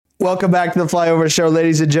Welcome back to the Flyover Show,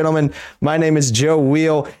 ladies and gentlemen. My name is Joe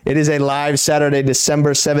Wheel. It is a live Saturday,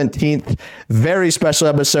 December 17th. Very special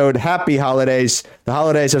episode. Happy holidays. The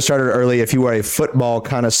holidays have started early. If you are a football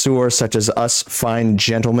connoisseur, such as us fine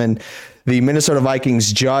gentlemen, the Minnesota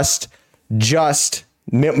Vikings just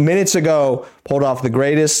minutes ago pulled off the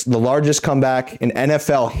largest comeback in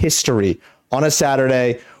NFL history on a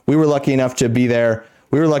Saturday. We were lucky enough to be there.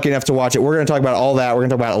 We were lucky enough to watch it. We're going to talk about all that. We're going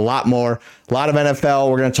to talk about a lot more. A lot of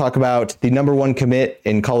NFL. We're going to talk about the number one commit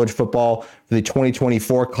in college football for the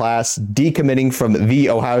 2024 class, decommitting from The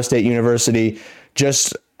Ohio State University,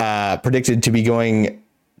 just predicted to be going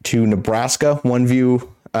to Nebraska. One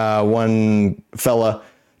fella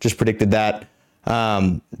just predicted that.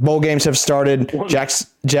 Bowl games have started.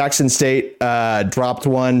 Jackson State dropped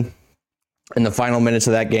one in the final minutes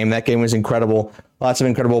of that game. That game was incredible. Lots of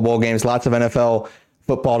incredible bowl games. Lots of NFL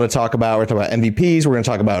football to talk about. We're talking about MVPs. We're going to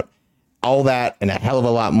talk about all that and a hell of a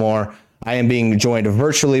lot more. I am being joined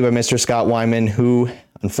virtually by Mr. Scott Wyman, who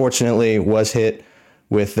unfortunately was hit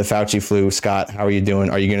with the Fauci flu. Scott, how are you doing?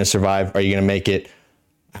 Are you going to survive? Are you going to make it?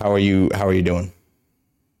 How are you doing?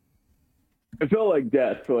 I felt like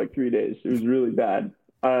death for like 3 days. It was really bad.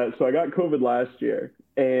 So I got COVID last year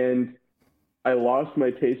and I lost my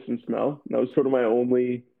taste and smell. That was sort of my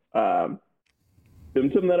only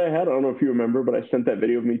symptom that I had. I don't know if you remember, but I sent that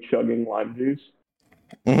video of me chugging lime juice.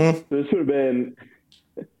 Mm-hmm. So this would have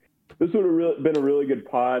been a really good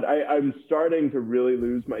pod. I'm starting to really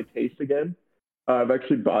lose my taste again. I've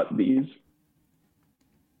actually bought these. I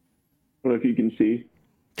don't know if you can see.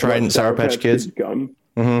 Trident Sour Patch Kids gum.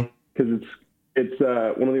 Mm-hmm. Because it's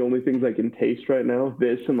one of the only things I can taste right now.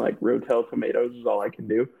 This and like Rotel tomatoes is all I can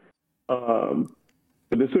do.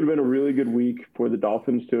 But this would have been a really good week for the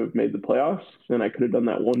Dolphins to have made the playoffs, and I could have done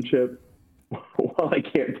that one chip while I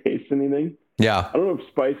can't taste anything. Yeah. I don't know if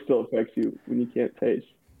spice still affects you when you can't taste.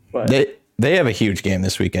 But they have a huge game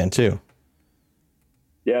this weekend too.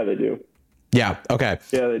 Yeah, they do. Yeah. Okay.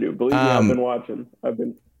 Yeah, they do. Believe me, I've been watching.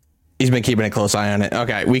 He's been keeping a close eye on it.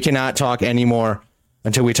 Okay. We cannot talk anymore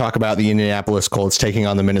until we talk about the Indianapolis Colts taking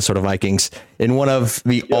on the Minnesota Vikings in one of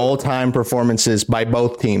the all-time performances by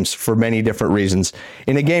both teams for many different reasons.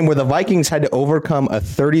 In a game where the Vikings had to overcome a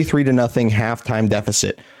 33-0 halftime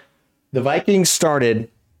deficit. The Vikings started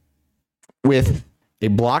with a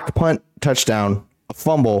blocked punt touchdown, a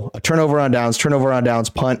fumble, a turnover on downs,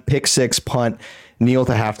 punt, pick six, punt, kneel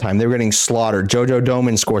to halftime. They were getting slaughtered. JoJo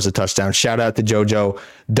Doman scores a touchdown. Shout out to JoJo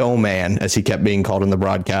Doman, as he kept being called in the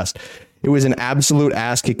broadcast. It was an absolute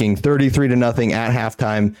ass kicking, 33-0 at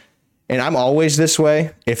halftime. And I'm always this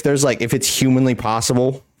way. If it's humanly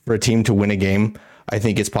possible for a team to win a game, I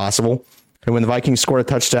think it's possible. And when the Vikings scored a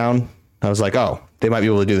touchdown, I was like, oh, they might be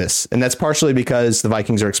able to do this. And that's partially because the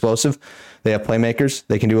Vikings are explosive. They have playmakers.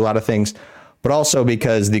 They can do a lot of things. But also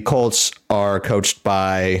because the Colts are coached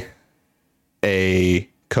by a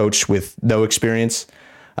coach with no experience.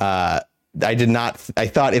 I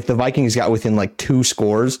thought if the Vikings got within like 2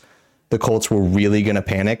 scores, the Colts were really going to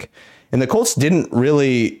panic. And the Colts didn't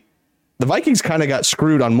really. The Vikings kind of got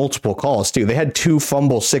screwed on multiple calls, too. They had 2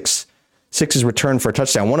 fumble sixes returned for a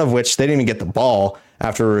touchdown, one of which they didn't even get the ball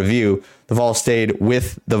after a review. The ball stayed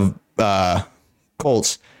with the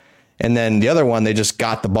Colts. And then the other one, they just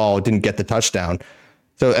got the ball, didn't get the touchdown.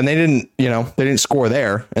 So, and they didn't score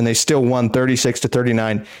there, and they still won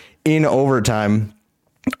 36-39 in overtime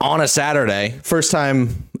on a Saturday. First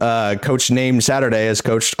time coach named Saturday has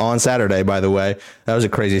coached on Saturday, by the way. That was a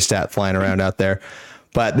crazy stat flying around out there.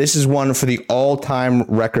 But this is one for the all-time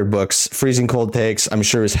record books. Freezing Cold Takes, I'm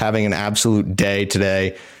sure, is having an absolute day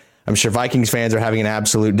today. I'm sure Vikings fans are having an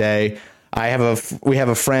absolute day. We have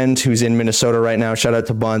a friend who's in Minnesota right now. Shout out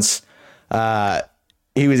to Bunce.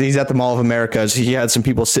 He's at the Mall of America. So he had some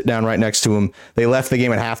people sit down right next to him. They left the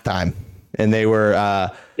game at halftime, and they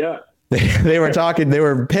were they were talking. They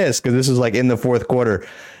were pissed because this was like in the fourth quarter,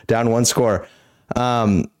 down 1 score.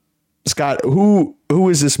 Scott, who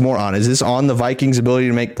is this more on? Is this on the Vikings' ability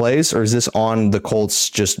to make plays, or is this on the Colts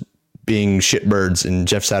just being shitbirds and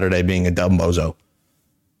Jeff Saturday being a dumb bozo?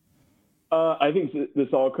 I think this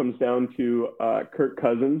all comes down to Kirk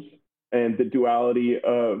Cousins and the duality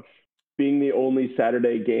of being the only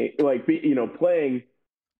Saturday game, playing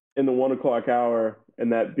in the 1 o'clock hour,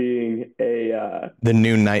 and that being the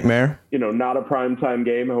noon nightmare. Not a primetime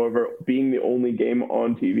game, however, being the only game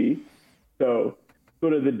on TV. So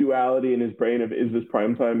sort of the duality in his brain of, is this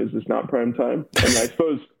primetime? Is this not primetime? And I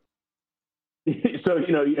suppose, so,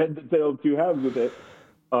 you had the tale of 2 halves with it.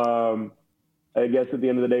 I guess at the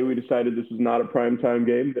end of the day, we decided this was not a primetime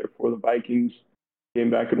game. Therefore, the Vikings came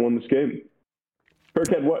back and won this game. Kirk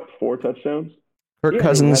had 4 touchdowns? Kirk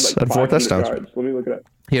Cousins had 4 touchdowns. Yards. Let me look it up.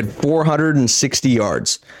 He had 460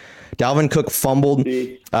 yards. Dalvin Cook fumbled,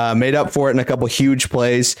 made up for it in a couple huge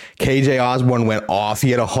plays. KJ Osborne went off.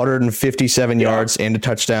 He had 157 yards and a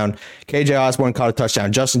touchdown. KJ Osborne caught a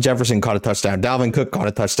touchdown. Justin Jefferson caught a touchdown. Dalvin Cook caught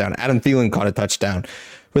a touchdown. Adam Thielen caught a touchdown.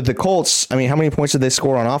 With the Colts, I mean, how many points did they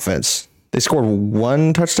score on offense? They scored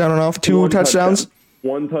 1 touchdown on offense, 2 touchdowns?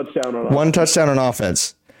 1 touchdown on offense. 1 touchdown on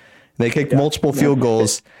offense. They kicked multiple field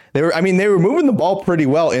goals. They were moving the ball pretty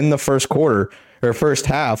well in the first quarter or first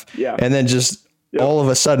half. Yeah. And then just all of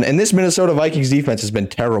a sudden, and this Minnesota Vikings defense has been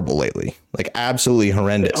terrible lately, like absolutely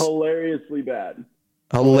horrendous. Hilariously bad.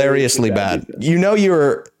 Hilariously bad. You know,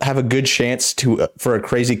 have a good chance for a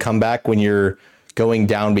crazy comeback when you're going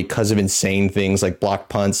down because of insane things like blocked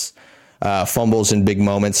punts, fumbles in big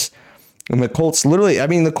moments. And the Colts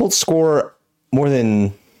the Colts score more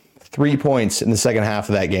than 3 points in the second half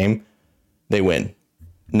of that game. They win.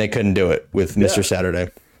 And they couldn't do it with Mr.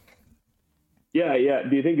 Saturday. Yeah.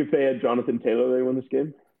 Do you think if they had Jonathan Taylor, they win this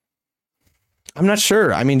game? I'm not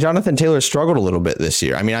sure. I mean, Jonathan Taylor struggled a little bit this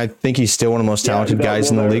year. I mean, I think he's still one of the most talented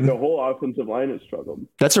guys in the league. The whole offensive line has struggled.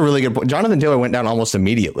 That's a really good point. Jonathan Taylor went down almost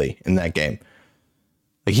immediately in that game.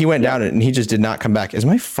 Like he went down and he just did not come back. Is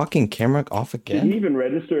my fucking camera off again? Did he even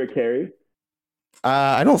register a carry?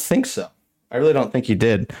 I don't think so. I really don't think he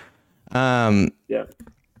did. Yeah.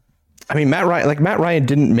 I mean, Matt Ryan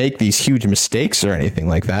didn't make these huge mistakes or anything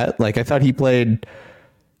like that. Like I thought he played,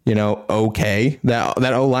 okay.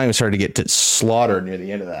 That O-line was starting to get slaughtered near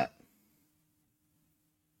the end of that.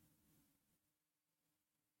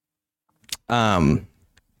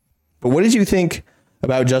 But what did you think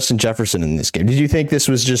about Justin Jefferson in this game? Did you think this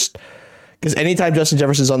was just because anytime Justin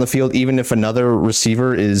Jefferson's on the field, even if another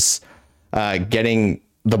receiver is getting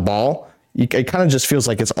the ball, it kind of just feels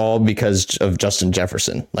like it's all because of Justin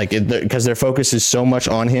Jefferson, because their focus is so much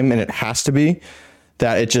on him, and it has to be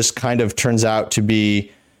that it just kind of turns out to be,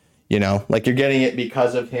 like you're getting it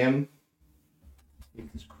because of him.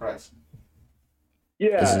 Jesus Christ.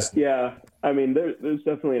 Yeah. I mean, there's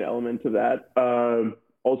definitely an element to that.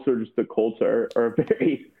 Also, just the Colts are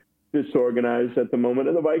very disorganized at the moment,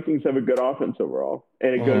 and the Vikings have a good offense overall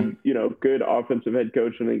and a good offensive head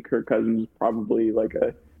coach. I think Kirk Cousins is probably like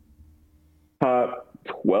a top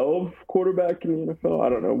 12 quarterback in the NFL. I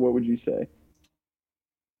don't know. What would you say?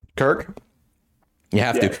 Kirk? You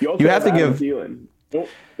have to. You have to give Thielen.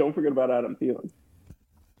 Don't forget about Adam Thielen.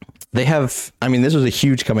 They have. I mean, this was a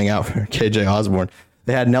huge coming out for KJ Osborne.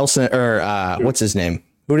 They had Nelson what's his name?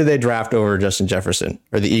 Who did they draft over Justin Jefferson,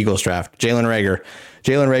 or the Eagles draft? Jalen Reagor.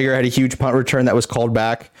 Jalen Reagor had a huge punt return that was called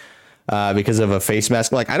back because of a face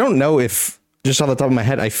mask. Like, I don't know if, just off the top of my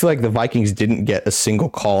head, I feel like the Vikings didn't get a single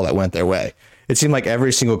call that went their way. It seemed like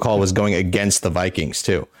every single call was going against the Vikings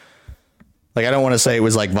too. Like, I don't want to say it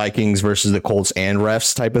was like Vikings versus the Colts and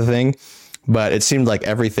refs type of thing, but it seemed like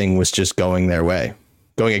everything was just going their way,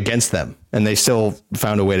 going against them, and they still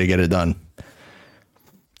found a way to get it done.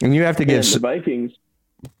 And you have to give the Vikings.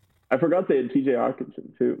 I forgot they had T.J.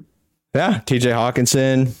 Hawkinson too. Yeah, T.J.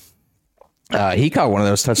 Hawkinson. He caught one of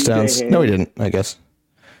those touchdowns. No, he didn't. I guess.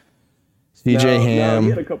 C.J. Ham. He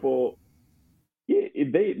had a couple. Yeah,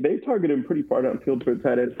 they targeted him pretty far downfield for a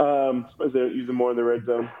tight end. Suppose they're using more in the red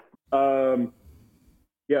zone.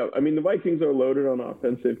 Yeah, I mean, the Vikings are loaded on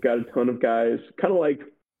offense. They've got a ton of guys, kind of like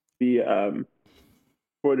the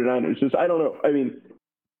 49ers. Just, I don't know. I mean,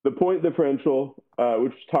 the point differential, which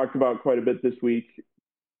was talked about quite a bit this week,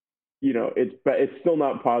 it's still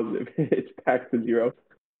not positive. It's back to 0.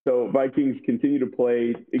 So Vikings continue to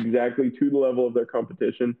play exactly to the level of their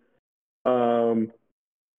competition.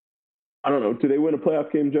 I don't know. Do they win a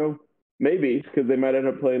playoff game, Joe? Maybe, because they might end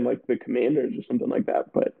up playing like the Commanders or something like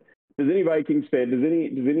that. But does any Vikings fan, does any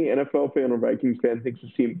NFL fan or Vikings fan think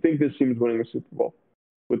this team's winning a Super Bowl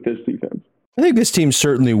with this defense? I think this team's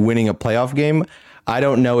certainly winning a playoff game. I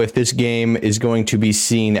don't know if this game is going to be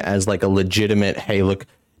seen as like a legitimate, hey, look.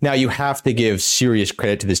 Now, you have to give serious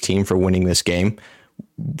credit to this team for winning this game.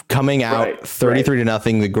 Coming out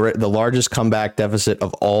 33-0, the largest comeback deficit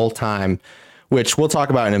of all time, which we'll talk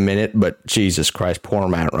about in a minute, but Jesus Christ, poor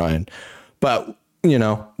Matt Ryan. But,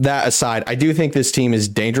 that aside, I do think this team is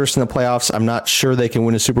dangerous in the playoffs. I'm not sure they can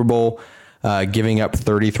win a Super Bowl, giving up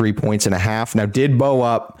 33 points and a half. Now, did bow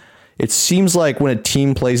up. It seems like when a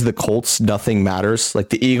team plays the Colts, nothing matters. Like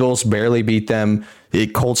the Eagles barely beat them. The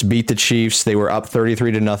Colts beat the Chiefs. They were up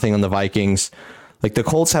 33-0 on the Vikings. Like the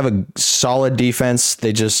Colts have a solid defense.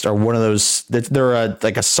 They just are one of those. They're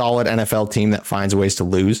a solid NFL team that finds ways to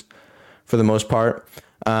lose for the most part.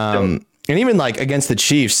 And even like against the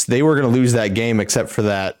Chiefs, they were going to lose that game except for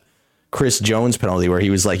that Chris Jones penalty where he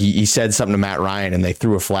was like he said something to Matt Ryan and they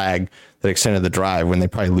threw a flag that extended the drive when they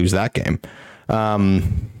probably lose that game. I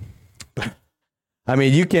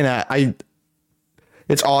mean, you can.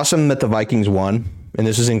 It's awesome that the Vikings won, and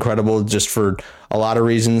this is incredible just for a lot of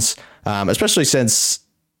reasons, especially since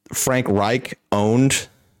Frank Reich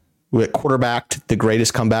quarterbacked the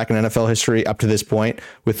greatest comeback in NFL history up to this point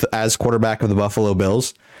as quarterback of the Buffalo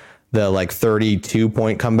Bills, the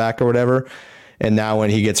 32-point comeback or whatever. And now when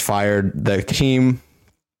he gets fired, the team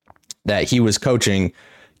that he was coaching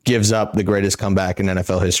gives up the greatest comeback in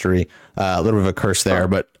NFL history. A little bit of a curse there,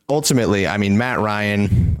 but ultimately, I mean, Matt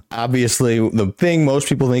Ryan, obviously the thing most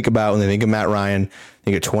people think about when they think of Matt Ryan,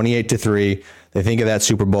 think of 28-3. They think of that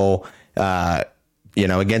Super Bowl,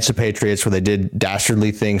 against the Patriots where they did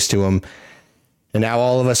dastardly things to him. And now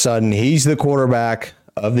all of a sudden he's the quarterback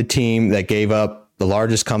of the team that gave up the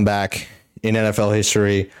largest comeback in NFL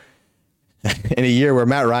history in a year where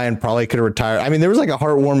Matt Ryan probably could have retired. I mean, there was like a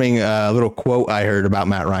heartwarming little quote I heard about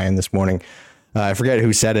Matt Ryan this morning. I forget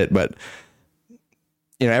who said it, but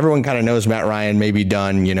everyone kind of knows Matt Ryan may be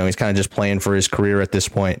done. He's kind of just playing for his career at this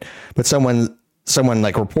point. But someone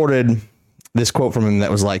reported this quote from him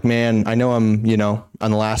that was like, man, I know I'm in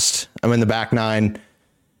the back nine,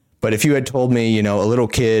 but if you had told me, a little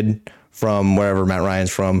kid from wherever Matt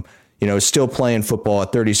Ryan's from, still playing football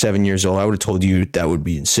at 37 years old, I would have told you that would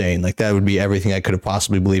be insane. Like that would be everything I could have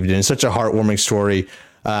possibly believed in. It's such a heartwarming story.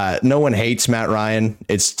 No one hates Matt Ryan.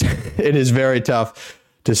 It is very tough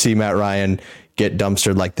to see Matt Ryan get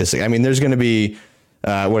dumpstered like this. I mean, there's going to be,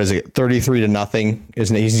 33-0,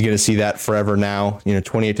 isn't it? He's going to see that forever now,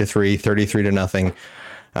 28-3,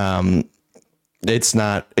 33-0.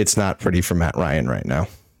 It's not pretty for Matt Ryan right now.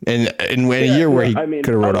 And in a year where he could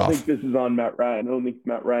have wrote off. I don't think this is on Matt Ryan. I don't think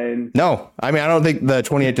Matt Ryan. No, I mean, I don't think the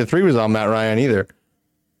 28-3 was on Matt Ryan either.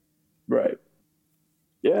 Right.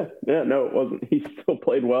 Yeah, no, it wasn't. He still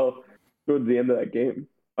played well towards the end of that game.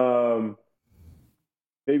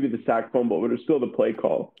 Maybe the sack fumble, but it's still the play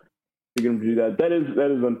call. You're going to do that. That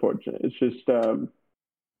is unfortunate. It's just, that's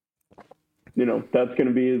going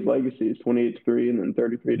to be his legacy. It's 28-3 and then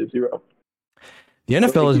 33-0. The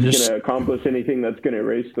NFL is just going to accomplish anything that's going to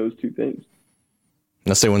erase those two things.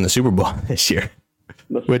 Unless they win the Super Bowl this year,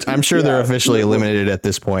 which I'm sure they're officially eliminated at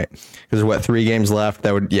this point. Because 3 games left?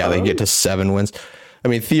 That would, they get to 7 wins. I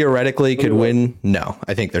mean, theoretically could win. No,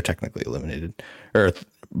 I think they're technically eliminated. They're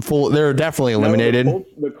definitely eliminated. No,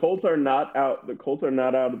 the Colts are not out. The Colts are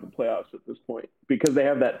not out of the playoffs at this point because they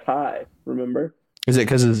have that tie. Remember? Is it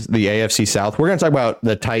because of the AFC South? We're going to talk about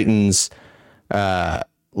the Titans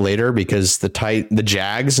later because the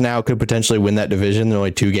Jags now could potentially win that division. They're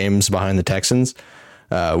only 2 games behind the Texans,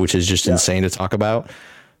 which is just insane to talk about.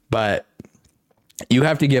 But you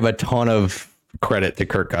have to give a ton of credit to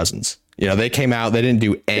Kirk Cousins. They came out, they didn't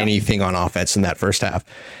do anything on offense in that first half.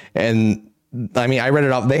 And I mean, I read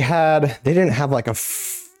it off. They had their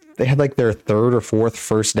 3rd or 4th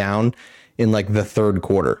first down in the 3rd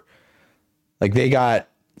quarter. They got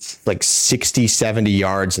 60, 70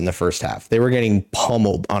 yards in the first half. They were getting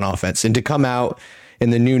pummeled on offense. And to come out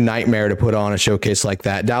in the new nightmare to put on a showcase like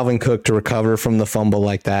that, Dalvin Cook to recover from the fumble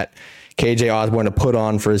like that, KJ Osborne to put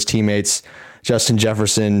on for his teammates, Justin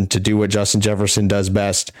Jefferson to do what Justin Jefferson does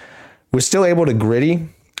best, was still able to gritty.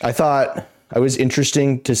 I thought it was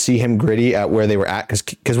interesting to see him gritty at where they were at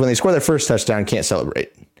because when they score their first touchdown, can't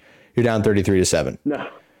celebrate. You're down 33-7. No.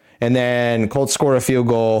 And then Colts score a field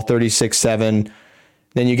goal, 36-7.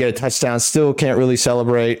 Then you get a touchdown, still can't really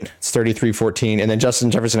celebrate. It's 33-14. And then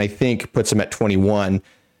Justin Jefferson, I think, puts him at 21.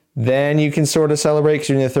 Then you can sort of celebrate because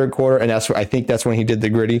you're in the 3rd quarter. And I think that's when he did the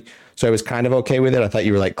gritty. So I was kind of okay with it. I thought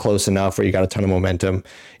you were close enough where you got a ton of momentum.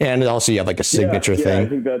 And also you have a signature thing. I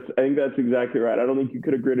think that's exactly right. I don't think you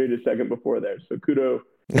could have gritted a second before there. So kudos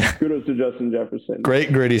to Justin Jefferson.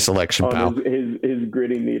 Great gritty selection, pal. His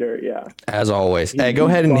gritty meter, yeah. As always. Hey, go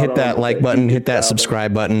ahead and hit that like button, hit that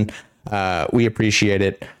subscribe button. We appreciate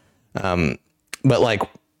it. But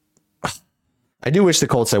I do wish the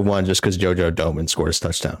Colts had won just because JoJo Domann scored his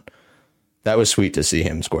touchdown. That was sweet to see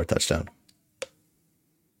him score a touchdown.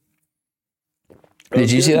 Did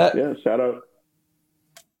you see that? Yeah, shout out.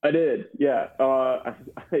 I did. Yeah. I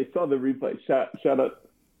saw the replay. Shout out.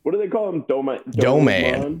 What do they call him? Doman.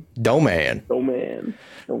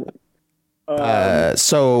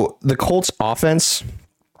 So the Colts offense,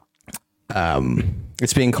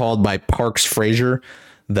 it's being called by Parks Frazier,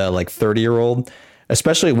 the 30-year-old.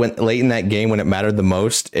 Especially when late in that game when it mattered the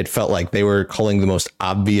most, it felt like they were calling the most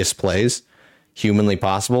obvious plays humanly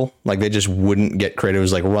possible. They just wouldn't get credit. It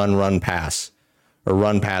was run, pass, or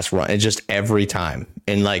run, pass, run. It's just every time.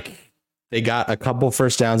 And they got a couple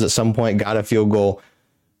first downs at some point, got a field goal,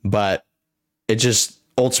 but it just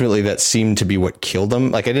ultimately that seemed to be what killed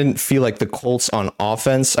them. Like I didn't feel like the Colts on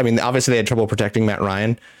offense. I mean, obviously they had trouble protecting Matt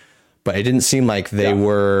Ryan, but it didn't seem like they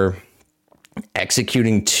were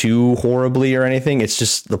executing too horribly or anything. It's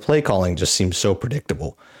just the play calling just seemed so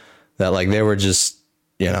predictable that like they were just,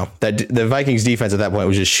 that the Vikings defense at that point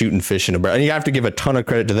was just shooting fish in a barrel. And you have to give a ton of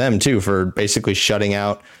credit to them too for basically shutting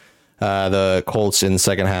out the Colts in the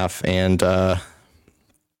second half and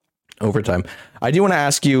overtime. I do want to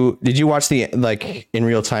ask you, did you watch in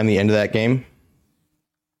real time the end of that game?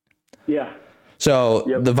 Yeah. So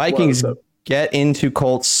the Vikings get into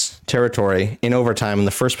Colts territory in overtime in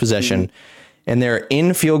the first possession, and they're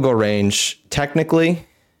in field goal range. Technically,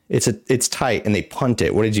 it's tight, and they punt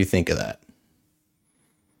it. What did you think of that?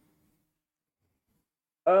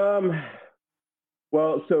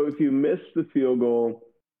 Well, so if you miss the field goal,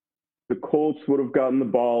 the Colts would have gotten the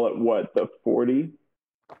ball at what, the 40?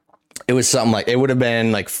 It was something like, it would have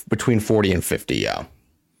been like between 40 and 50. Yeah. Would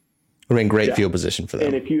have been great field position for them.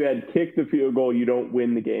 And if you had kicked the field goal, you don't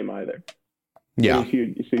win the game either. Yeah. If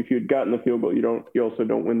you had gotten the field goal, you also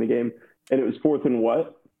don't win the game. And it was 4th and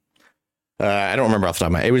what? I don't remember off the top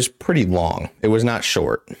of my head. It was pretty long. It was not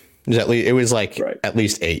short. It was at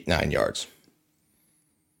least 8-9 yards.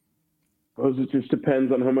 Well, it just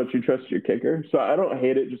depends on how much you trust your kicker. So I don't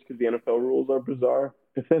hate it just because the NFL rules are bizarre.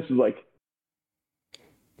 If this is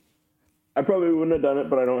I probably wouldn't have done it,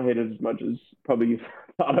 but I don't hate it as much as probably you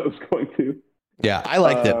thought I was going to. Yeah, I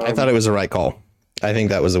liked it. I thought it was the right call. I think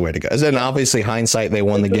that was the way to go. And obviously, hindsight, they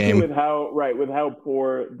won the game. With how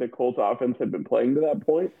poor the Colts offense had been playing to that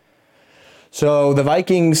point. So the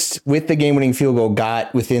Vikings, with the game-winning field goal,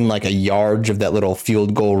 got within like a yard of that little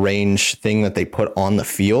field goal range thing that they put on the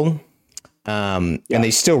field. And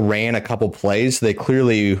they still ran a couple plays. They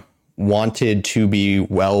clearly wanted to be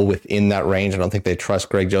well within that range. I don't think they trust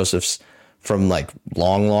Greg Joseph's from like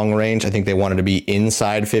long range. I think they wanted to be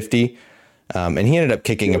inside 50. And he ended up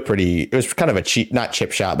kicking it was kind of a cheap, not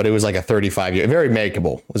chip shot, but it was like a 35 year, very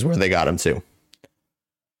makeable was where they got him to.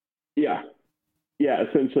 Yeah. Yeah.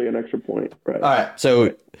 Essentially an extra point. Right. All right.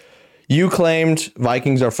 So you claimed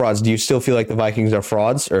Vikings are frauds. Do you still feel like the Vikings are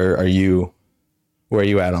frauds, or where are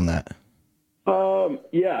you at on that?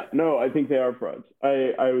 Yeah, no, I think they are frauds.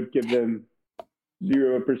 I would give them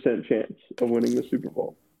 0% chance of winning the Super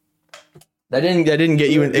Bowl. That didn't get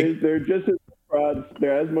you in. They're just as frauds.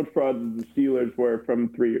 They're as much frauds as the Steelers were from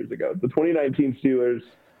 3 years ago. The 2019 Steelers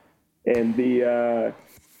and the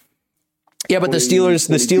but the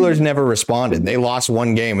Steelers never responded. They lost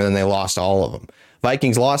one game and then they lost all of them.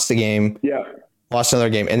 Vikings lost the game. Yeah. Lost another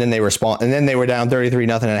game and then they respond. And then they were down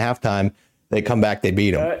 33-0 at halftime. They come back. They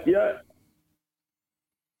beat them. Yeah.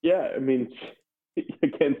 I mean,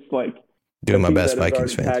 against doing my best,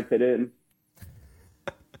 Vikings fans. Packed it in.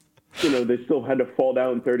 They still had to fall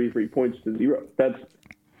down 33 points to 0. That's,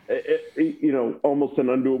 almost an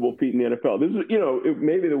undoable feat in the NFL. This is, it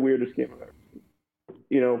may be the weirdest game I've ever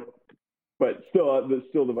seen, but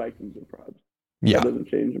still the Vikings are frauds. Yeah. That doesn't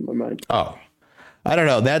change in my mind. Oh, I don't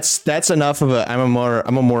know. That's enough of I'm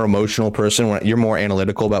a more emotional person. You're more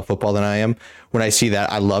analytical about football than I am. When I see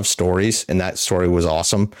that, I love stories, and that story was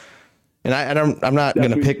awesome. And I'm not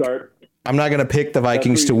going to pick the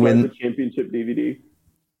Vikings to win the championship DVD.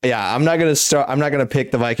 Yeah, I'm not going to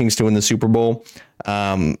pick the Vikings to win the Super Bowl.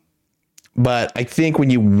 But I think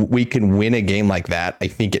when we can win a game like that, I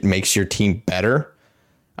think it makes your team better.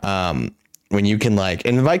 When you can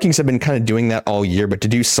and the Vikings have been kind of doing that all year, but to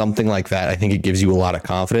do something like that, I think it gives you a lot of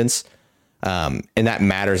confidence. And that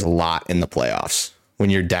matters a lot in the playoffs. When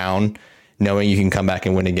you're down, knowing you can come back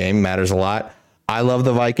and win a game matters a lot. I love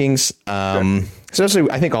the Vikings,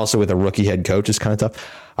 especially I think also with a rookie head coach is kind of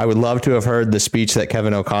tough. I would love to have heard the speech that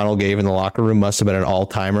Kevin O'Connell gave in the locker room. Must have been an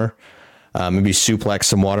all-timer. Maybe suplex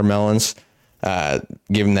some watermelons,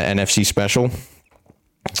 give him the NFC special.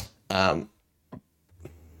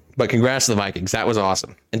 But congrats to the Vikings. That was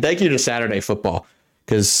awesome. And thank you to Saturday Football,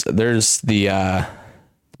 because there's the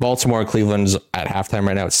Baltimore and Cleveland's at halftime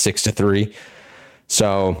right now. It's 6-3.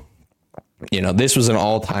 So, this was an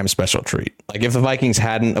all-time special treat. If the Vikings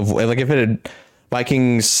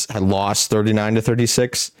Vikings had lost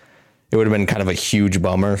 39-36, it would have been kind of a huge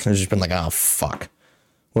bummer. It's just been oh, fuck.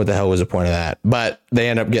 What the hell was the point of that? But they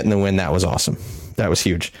end up getting the win. That was awesome. That was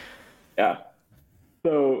huge. Yeah.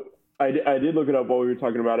 So I did look it up while we were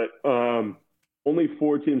talking about it. Only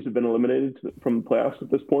 4 teams have been eliminated from the playoffs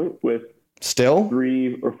at this point, with still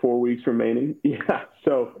 3 or 4 weeks remaining. Yeah.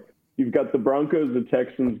 So you've got the Broncos, the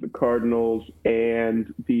Texans, the Cardinals,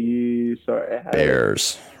 and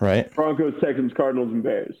Bears, right? Broncos, Texans, Cardinals, and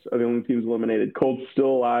Bears are the only teams eliminated. Colts still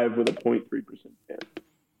alive with a 0.3% chance.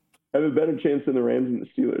 Have a better chance than the Rams and the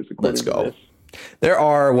Steelers. Let's go. There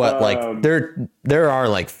are there are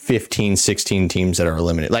like 15, 16 teams that are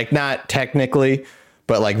eliminated. Like not technically,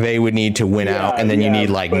 but like they would need to win out, and then you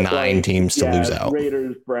need like 9 teams to lose out.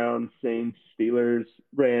 Raiders, Browns, Saints, Steelers,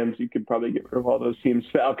 Rams. You could probably get rid of all those teams.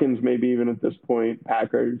 Falcons, maybe even at this point.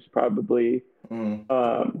 Packers, probably.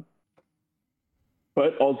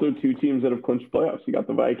 But also 2 teams that have clinched playoffs. You got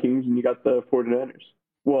the Vikings and you got the 49ers.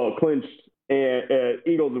 Well, clinched, and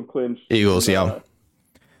Eagles have clinched. Eagles, yeah.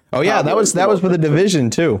 Oh yeah, that was for the division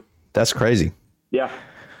too. That's crazy. Yeah.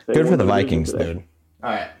 Good for the Vikings, dude.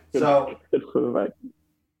 All right. Good for the Vikings.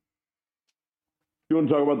 You want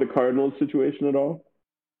to talk about the Cardinals situation at all?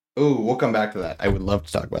 Ooh, we'll come back to that. I would love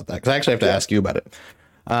to talk about that because I actually have to ask you about it.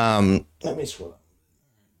 Let me scroll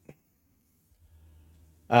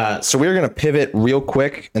up. So we're going to pivot real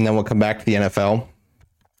quick, and then we'll come back to the NFL.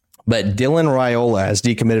 But Dylan Raiola has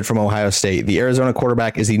decommitted from Ohio State. The Arizona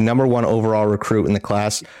quarterback is the #1 overall recruit in the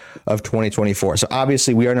class of 2024. So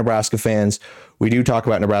obviously we are Nebraska fans. We do talk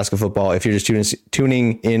about Nebraska football. If you're just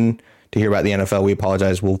tuning in to hear about the NFL, we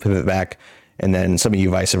apologize. We'll pivot back, and then some of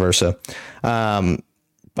you vice versa.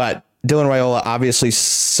 But Dylan Raiola, obviously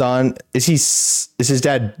son, is his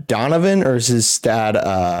dad Donovan, or is his dad,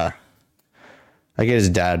 I get his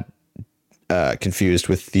dad confused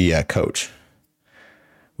with the coach.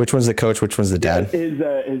 Which one's the coach? Which one's the dad? His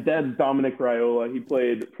dad's Dominic Raiola. He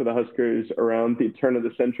played for the Huskers around the turn of the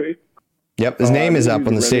century. Yep, his name is up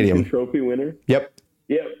on the stadium. Trophy winner. Yep.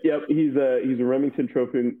 He's a Remington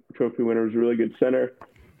Trophy winner. He was a really good center.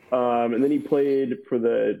 And then he played for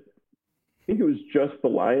I think it was just the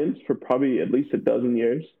Lions for probably at least a dozen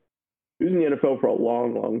years. He was in the NFL for a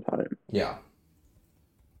long, long time. Yeah.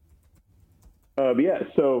 But yeah,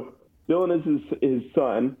 so Dylan is his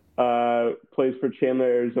son. Plays for Chandler,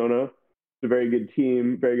 Arizona. It's a very good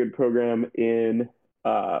team, very good program in,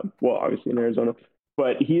 obviously in Arizona.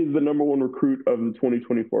 But he is the #1 recruit of the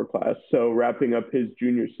 2024 class. So wrapping up his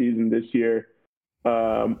junior season this year,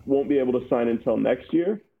 won't be able to sign until next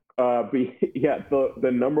year. But yeah, the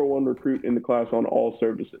 #1 recruit in the class on all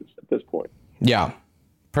services at this point. Yeah.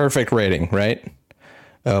 Perfect rating, right?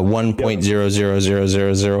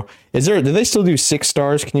 1.00000. Do they still do 6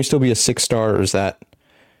 stars? Can you still be a 6-star, or is that?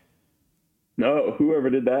 No, whoever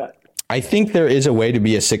did that. I think there is a way to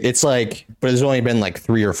be a 6. It's like, but there's only been like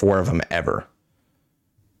 3 or 4 of them ever.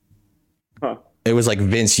 Huh. It was like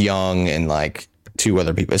Vince Young and like 2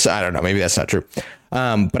 other people. So I don't know. Maybe that's not true.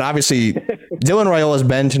 But obviously, Dylan Raiola has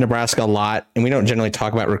been to Nebraska a lot, and we don't generally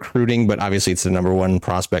talk about recruiting, but obviously it's the #1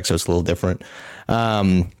 prospect, so it's a little different.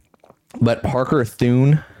 But Parker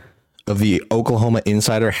Thune of the Oklahoma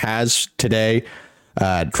Insider has today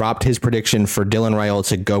dropped his prediction for Dylan Raiola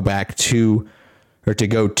to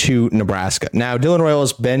go to Nebraska. Now, Dylan Raiola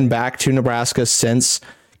has been back to Nebraska since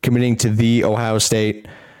committing to the Ohio State.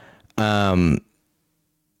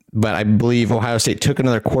 But I believe Ohio State took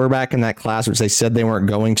another quarterback in that class, which they said they weren't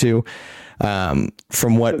going to.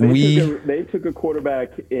 From what they took a quarterback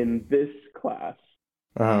in this class.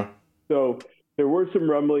 Uh-huh. So there were some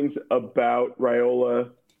rumblings about Raiola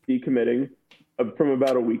decommitting from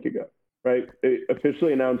about a week ago, right? It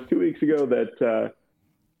officially announced 2 weeks ago that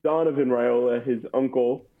Donovan Raiola, his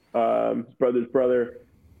uncle, his brother's brother,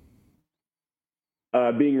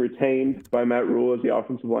 being retained by Matt Rule as the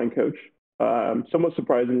offensive line coach. Somewhat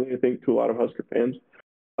surprisingly, I think, to a lot of Husker fans.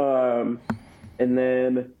 And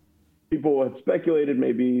then people had speculated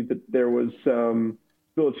maybe that there was still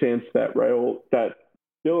a chance that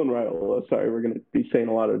Dylan Raiola, we're going to be saying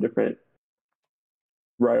a lot of different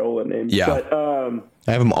Raiola names. Yeah. But, I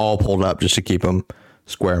have them all pulled up just to keep them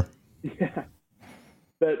square. Yeah.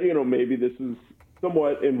 That, maybe this is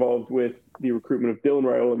somewhat involved with the recruitment of Dylan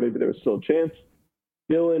Raiola. Maybe there was still a chance.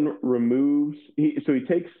 Dylan he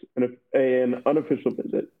takes an unofficial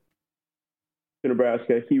visit to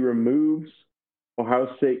Nebraska. He removes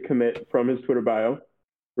Ohio State commit from his Twitter bio,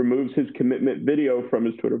 removes his commitment video from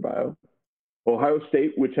his Twitter bio. Ohio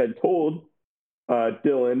State, which had told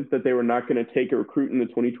Dylan that they were not going to take a recruit in the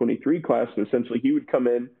 2023 class, so essentially he would come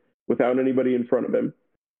in without anybody in front of him.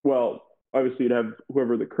 Well, obviously you'd have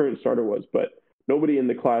whoever the current starter was, but nobody in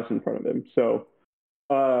the class in front of him. So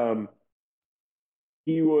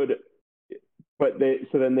he would, but they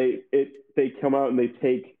come out and they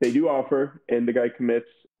do offer, and the guy commits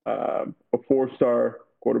a 4-star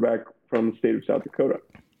quarterback from the state of South Dakota.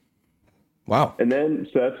 Wow. And then,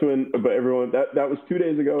 so that's when, but everyone, that was 2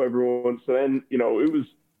 days ago, everyone. So then,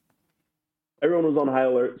 everyone was on high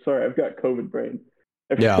alert. Sorry, I've got COVID brain.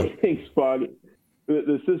 Everything's foggy.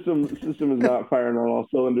 The system is not firing on all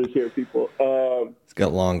cylinders here, people. It's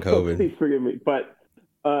got long COVID. So please forgive me. But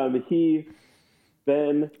he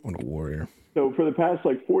Then What a warrior. So for the past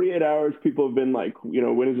 48 hours, people have been like,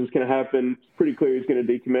 when is this going to happen? It's pretty clear he's going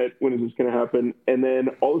to decommit. When is this going to happen? And then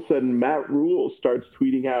all of a sudden, Matt Rule starts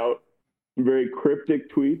tweeting out some very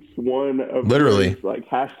cryptic tweets. One of literally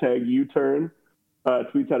hashtag U-turn,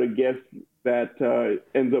 tweets out a GIF that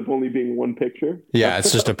ends up only being one picture. Yeah,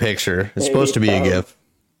 it's just a picture. It's supposed to be a GIF.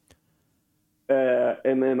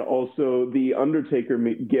 And then also the Undertaker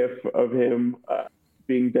GIF of him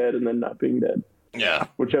being dead and then not being dead. Yeah.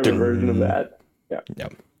 Whichever version of that. Yeah.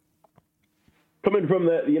 Yep. Coming from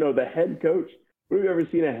the head coach. Have you ever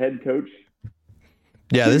seen a head coach?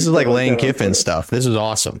 Yeah, this is like Lane Kiffin stuff. This is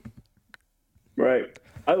awesome. Right.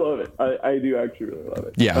 I love it. I do actually really love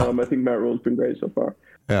it. Yeah. I think Matt Rule's been great so far.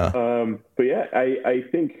 Yeah. But yeah, I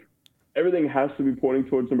think everything has to be pointing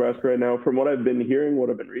towards Nebraska right now. From what I've been hearing, what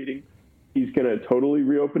I've been reading, he's going to totally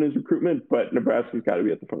reopen his recruitment, but Nebraska's got to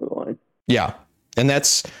be at the front of the line. Yeah. And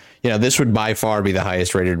that's, this would by far be the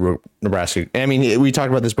highest rated Nebraska. I mean, we talked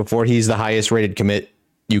about this before. He's the highest rated commit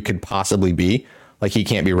you could possibly be. Like, he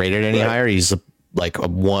can't be rated any higher. He's like a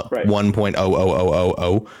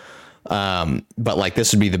 1.00000. But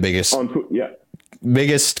this would be the biggest,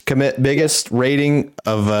 biggest commit, biggest rating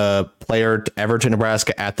of a player ever to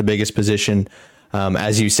Nebraska at the biggest position.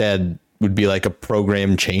 As you said, would be like a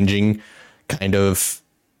program changing kind of,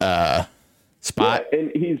 spot. Yeah,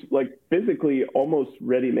 and he's physically almost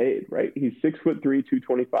ready made, right? He's 6'3",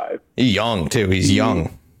 225. He's young too. He's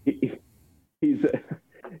young. He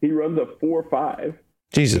runs a 4.5.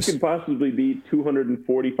 Jesus. He could possibly be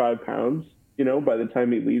 245 pounds, by the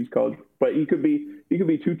time he leaves college. But he could be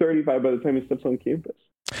 235 by the time he steps on campus.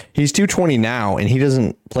 He's 220 now, and he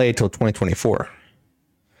doesn't play till 2024.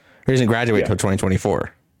 He doesn't graduate till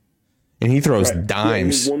 2024, and he throws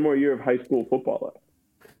dimes. He has one more year of high school football left.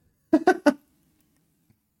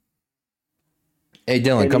 Hey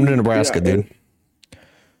Dylan, come to Nebraska, dude.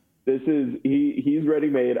 This is he's ready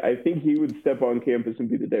made. I think he would step on campus and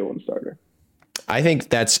be the day one starter. I think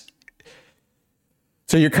that's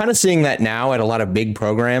so you're kind of seeing that now at a lot of big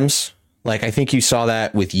programs. I think you saw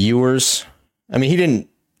that with Ewers. I mean, he didn't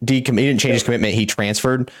change his commitment. He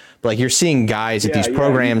transferred, but you're seeing guys at these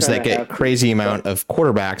programs that get crazy amount of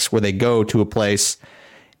quarterbacks where they go to a place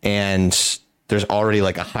and there's already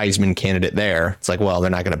a Heisman candidate there. It's well, they're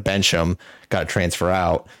not going to bench him. Got to transfer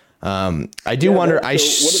out. I do wonder. What are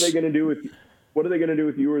they going to do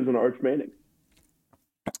with Ewers and Arch Manning?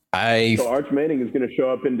 So Arch Manning is going to show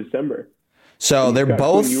up in December. So they're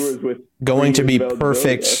both going to be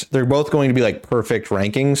perfect. They're both going to be perfect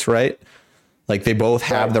rankings, right? They both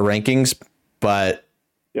have the rankings, but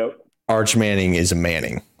Arch Manning is a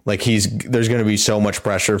Manning. There's going to be so much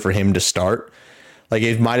pressure for him to start.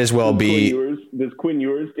 It might as well be. Does Quinn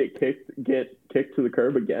Ewers get kicked to the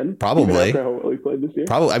curb again? Probably. After how well he played this year?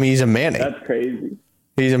 Probably. I mean, he's a Manning. That's crazy.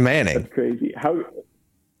 He's a Manning. That's crazy.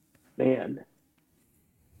 Man.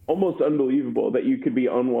 Almost unbelievable that you could be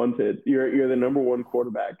unwanted. You're the number one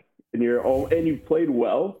quarterback, and you've played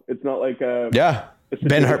well. It's not like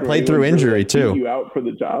Ben Hart played through injury too. You out for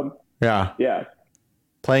the job. Yeah.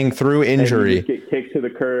 Playing through injury. And you get kicked to the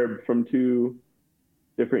curb from two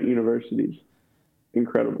different universities.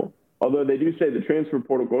 Incredible. Although they do say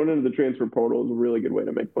going into the transfer portal is a really good way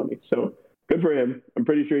to make money. So good for him. I'm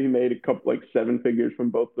pretty sure he made a couple 7 figures from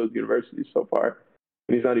both those universities so far,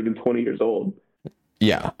 and he's not even 20 years old.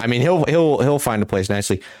 Yeah, I mean he'll find a place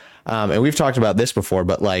nicely, and we've talked about this before,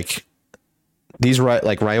 but these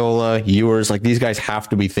Raiola, Ewers, these guys have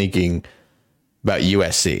to be thinking about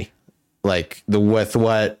USC, with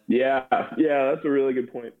what. Yeah, that's a really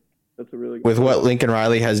good point. With what Lincoln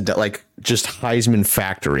Riley has done, just Heisman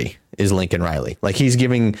factory is Lincoln Riley. He's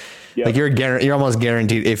giving, you're almost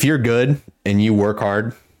guaranteed if you're good and you work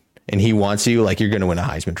hard and he wants you, you're going to win a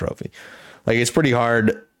Heisman trophy. It's pretty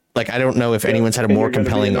hard. I don't know if anyone's had a more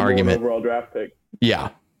compelling argument. Overall draft pick. Yeah.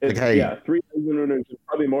 3 Heisman winners is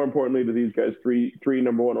probably more importantly to these guys, three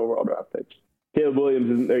number one overall draft picks. Caleb Williams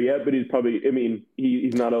isn't there yet, but he's probably,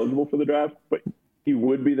 he's not eligible for the draft, but he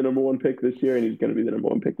would be the number one pick this year, and he's going to be the number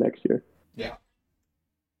one pick next year. Yeah.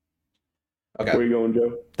 Okay. Where are you going,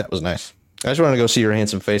 Joe? That was nice. I just want to go see your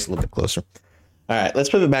handsome face a little bit closer. All right, let's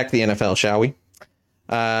pivot back to the NFL, shall we?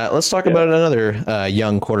 Let's talk about another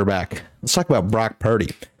young quarterback. Let's talk about Brock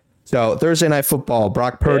Purdy. So Thursday Night Football,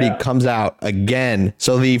 Brock Purdy comes out again.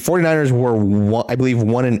 So the 49ers were,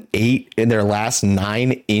 1-8 in their last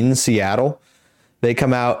 9 in Seattle. They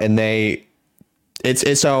come out and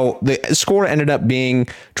so the score ended up being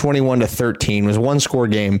 21-13. It was a 1-score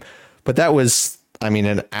game, but that was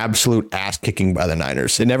an absolute ass kicking by the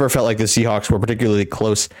Niners. It never felt like the Seahawks were particularly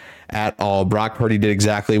close at all. Brock Purdy did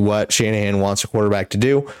exactly what Shanahan wants a quarterback to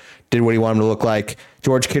do, did what he wanted him to look like.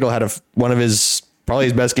 George Kittle had one of probably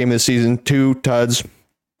his best game of the season, 2 tuds,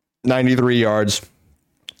 93 yards.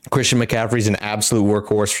 Christian McCaffrey's an absolute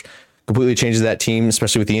workhorse, completely changes that team,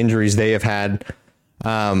 especially with the injuries they have had.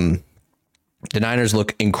 The Niners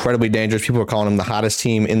look incredibly dangerous. People are calling them the hottest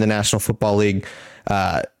team in the National Football League.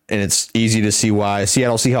 And it's easy to see why.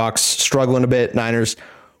 Seattle Seahawks struggling a bit. Niners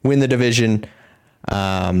win the division.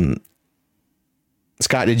 Scott,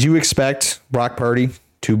 did you expect Brock Purdy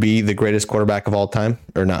to be the greatest quarterback of all time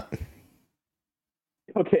or not?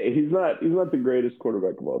 Okay, he's not the greatest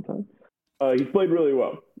quarterback of all time. He's played really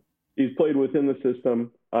well. He's played within the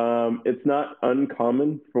system. It's not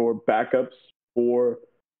uncommon for backups for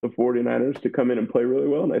the 49ers to come in and play really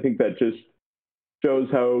well. And I think that just shows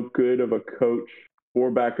how good of a coach for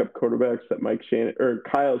backup quarterbacks that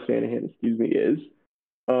Kyle Shanahan, is.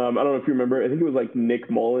 I don't know if you remember. I think it was like Nick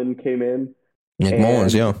Mullen came in. Nick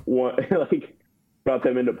Mullins, yeah. Brought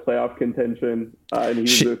them into playoff contention. And he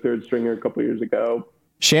was their third stringer a couple years ago.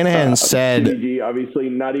 Shanahan said, CBG, obviously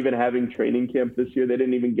not even having training camp this year. They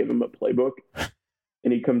didn't even give him a playbook.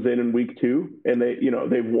 And he comes in week 2 and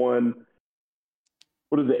they've won,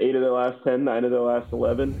 8 of their last 10, 9 of their last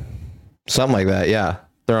 11. Something like that. Yeah.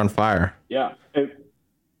 They're on fire. Yeah.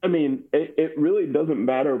 It really doesn't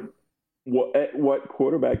matter what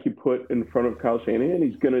quarterback you put in front of Kyle Shanahan.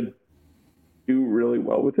 He's going to do really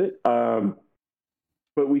well with it.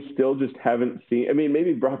 But we still just haven't seen,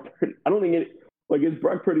 maybe Brock Purdy, I don't think is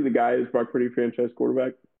Brock Purdy the guy? Is Brock Purdy franchise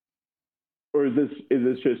quarterback? Or is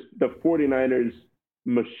this just the 49ers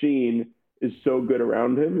machine is so good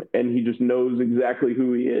around him and he just knows exactly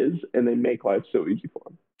who he is and they make life so easy for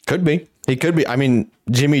him? Could be. He could be.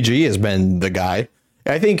 Jimmy G has been the guy.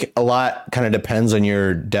 I think a lot kind of depends on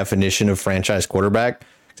your definition of franchise quarterback.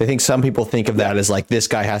 I think some people think of that as like, this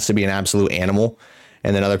guy has to be an absolute animal.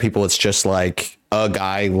 And then other people, it's just like a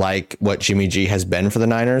guy like what Jimmy G has been for the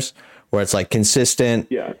Niners, where it's like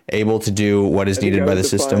consistent, able to do what is needed by the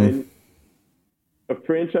system. A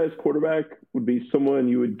franchise quarterback would be someone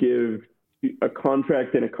you would give a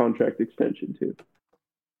contract and a contract extension to.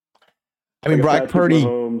 Brock Purdy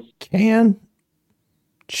can.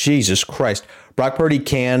 Jesus Christ. Brock Purdy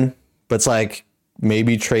can, but it's like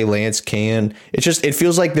maybe Trey Lance can. It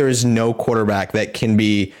feels like there is no quarterback that can't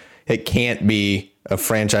be a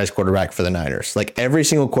franchise quarterback for the Niners. Like every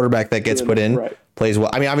single quarterback that gets put in plays well.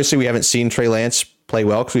 Obviously we haven't seen Trey Lance play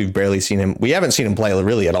well because we've barely seen him. We haven't seen him play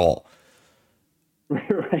really at all.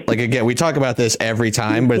 Right. Like, again, we talk about this every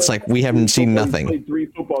time, but it's like we haven't seen nothing. Played 3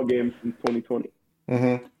 football games since 2020.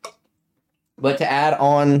 Mm-hmm. But to add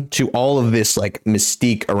on to all of this like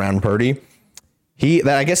mystique around Purdy,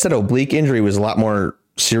 I guess that oblique injury was a lot more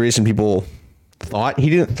serious than people thought. He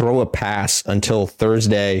didn't throw a pass until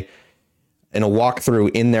Thursday in a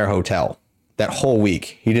walkthrough in their hotel. That whole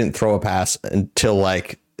week, he didn't throw a pass until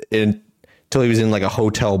he was in like a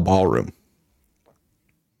hotel ballroom.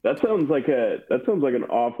 That sounds like an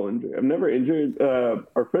awful injury. I've never injured.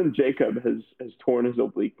 Our friend Jacob has torn his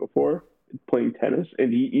oblique before playing tennis,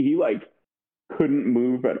 and he couldn't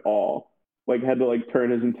move at all. Had to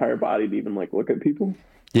turn his entire body to even look at people.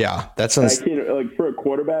 Yeah, that sounds. I can't, for a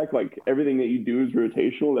quarterback, everything that you do is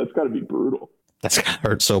rotational. That's got to be brutal. That's gotta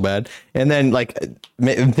hurt so bad. And then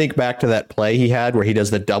think back to that play he had where he does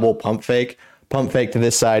the double pump fake to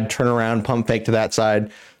this side, turn around, pump fake to that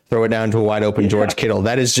side, throw it down to a wide open George Kittle.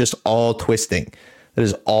 That is just all twisting. That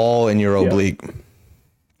is all in your oblique.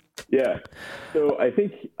 Yeah. So I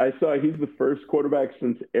think I saw he's the first quarterback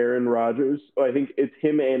since Aaron Rodgers. Oh, I think it's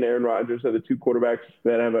him and Aaron Rodgers are the 2 quarterbacks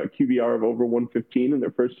that have a QBR of over 115 in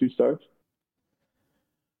their first 2 starts.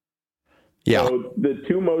 Yeah. So the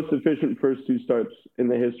 2 most efficient first 2 starts in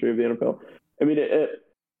the history of the NFL.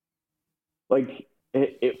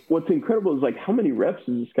 What's incredible is how many reps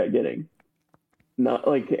is this guy getting? Not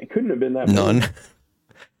it couldn't have been that none. Many.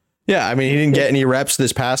 Yeah, he didn't get any reps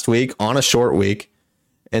this past week on a short week.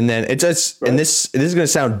 And then it just, and this is going to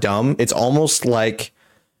sound dumb. It's almost like,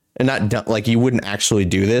 and not dumb, you wouldn't actually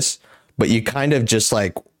do this, but you kind of just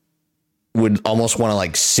would almost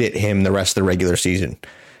want to sit him the rest of the regular season.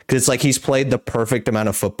 Cause it's he's played the perfect amount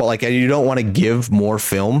of football. You don't want to give more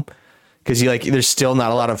film because there's still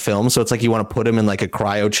not a lot of film. So it's you want to put him in a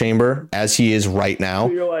cryo chamber as he is right now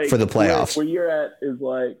for the playoffs. Where you're at is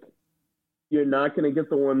you're not going to get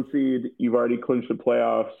the 1 seed. You've already clinched the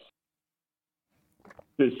playoffs.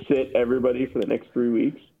 Just sit everybody for the next 3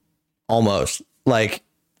 weeks. Almost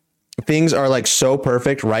things are so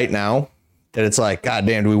perfect right now that it's God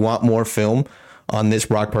damn, do we want more film? on this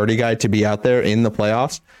Brock Purdy guy to be out there in the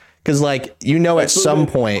playoffs. Because, like, at some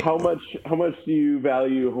point, how much do you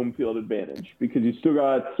value home field advantage? Because you still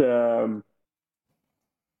got the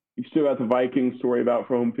Vikings to worry about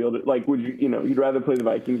for home field. Like, would you'd rather play the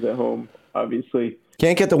Vikings at home, obviously.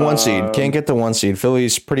 Can't get the 1 seed. Can't get the 1 seed.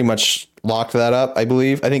 Philly's pretty much locked that up, I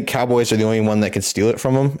believe. I think Cowboys are the only one that can steal it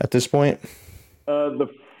from them at this point. The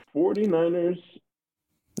 49ers.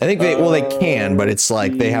 I think they can, but it's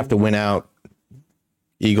like they have to win out.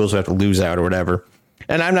 Eagles have to lose out or whatever.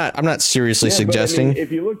 And I'm not seriously suggesting. But, I mean,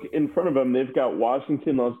 if you look in front of them, they've got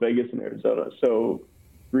Washington, Las Vegas, and Arizona. So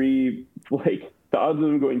the odds of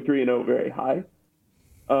them going 3-0 very high.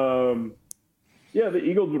 The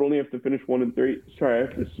Eagles would only have to finish 1-3. Sorry, I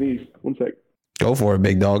have to sneeze. 1 sec. Go for it,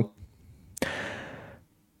 big dog.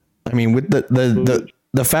 I mean, with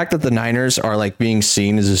the fact that the Niners are like being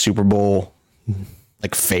seen as a Super Bowl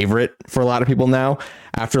like favorite for a lot of people now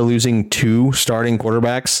after losing 2 starting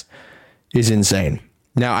quarterbacks is insane.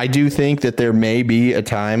 Now, I do think that there may be a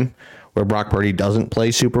time where Brock Purdy doesn't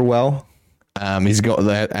play super well.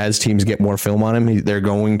 As teams get more film on him, they're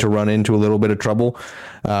going to run into a little bit of trouble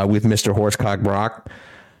with Mr. Horsecock Brock.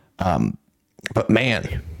 But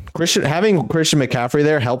man, having Christian McCaffrey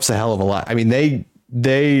there helps a hell of a lot. I mean,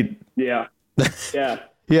 yeah.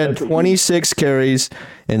 He had 26 carries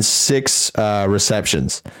and 6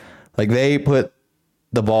 receptions. Like they put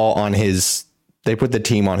the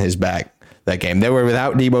team on his back that game. They were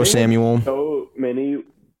without Deebo Samuel.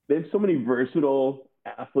 They have so many versatile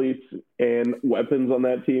athletes and weapons on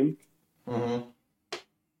that team. Mm-hmm.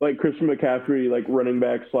 Like Christian McCaffrey, like running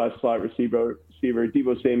back / slot receiver,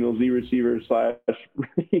 Deebo Samuel, Z receiver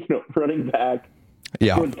 / running back.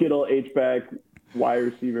 Yeah. George Kittle, H-back, wide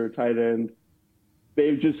receiver, tight end. They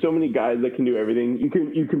have just so many guys that can do everything.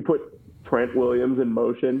 You can put Trent Williams in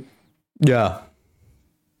motion. Yeah.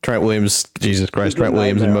 Trent Williams, Jesus Christ, Trent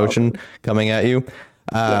Williams in motion coming at you.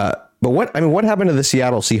 But what happened to the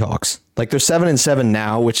Seattle Seahawks? Like they're 7-7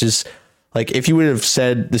 now, which is like if you would have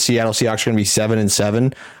said the Seattle Seahawks are going to be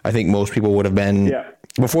 7-7, I think most people would have been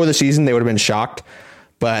before the season. They would have been shocked.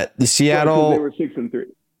 But the Seattle, they were 6-3.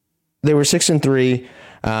 They were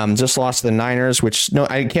 6-3. Just lost to the Niners, which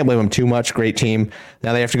I can't blame them too much. Great team.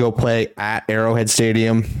 Now they have to go play at Arrowhead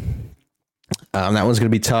Stadium. That one's going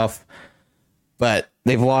to be tough. But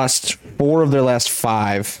they've lost 4 of their last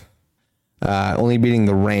 5. Only beating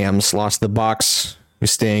the Rams, lost the Bucs, who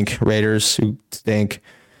stink, Raiders, who stink,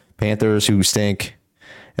 Panthers, who stink,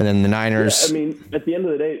 and then the Niners. Yeah, I mean, at the end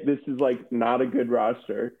of the day, this is like not a good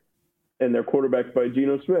roster, and they're quarterbacked by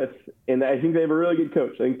Geno Smith, and I think they have a really good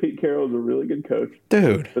coach. I think Pete Carroll is a really good coach,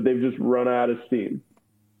 dude, but they've just run out of steam.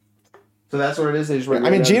 So that's what it is. I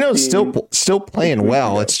mean, Geno's still playing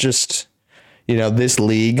well. It's just this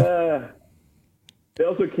league. They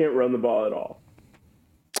also can't run the ball at all.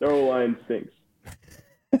 Their O-line stinks.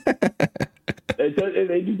 They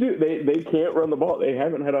just do. They can't run the ball. They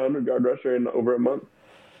haven't had a 100-yard rusher in over a month.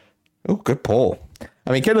 Oh, good pull.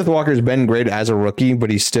 I mean, Kenneth Walker's been great as a rookie, but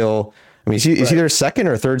he's still. I mean, is he their second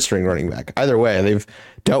or third string running back? Either way, they've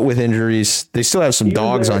dealt with injuries. They still have some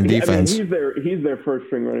dogs on defense. I mean, he's their first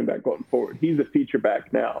string running back going forward. He's a feature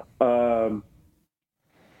back now.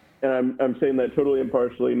 And I'm saying that totally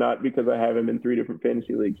impartially, not because I have him in 3 different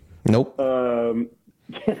fantasy leagues. Nope.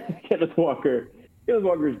 Kenneth Walker's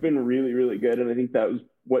been really, really good, and I think that was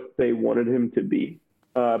what they wanted him to be.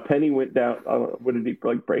 Penny went down. I don't know, what did he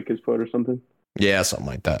break his foot or something? Yeah, something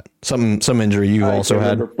like that. Some injury you also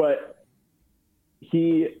had. But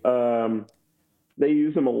he, they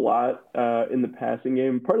use him a lot in the passing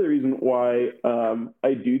game. Part of the reason why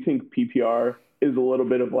I do think PPR is a little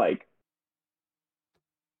bit of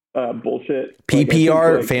bullshit.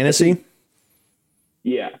 PPR fantasy?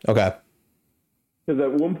 Yeah. Okay. Because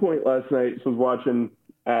at one point last night, I was watching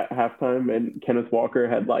at halftime, and Kenneth Walker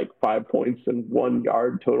had 5 points and 1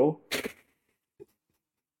 yard total.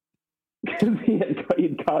 Because he had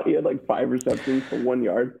 5 receptions for 1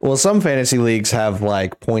 yard. Well, some fantasy leagues have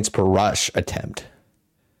points per rush attempt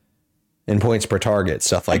and points per target,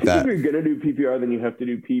 stuff like that. If you're gonna do PPR, then you have to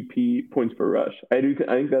do PP points per rush. I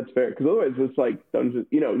think that's fair, because otherwise it's Dungeons.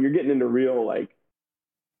 You're getting into real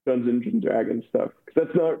Dungeons and Dragons stuff. Because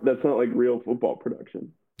that's not real football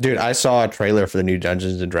production. Dude, I saw a trailer for the new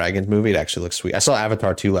Dungeons and Dragons movie. It actually looks sweet. I saw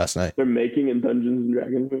Avatar 2 last night. They're making a Dungeons and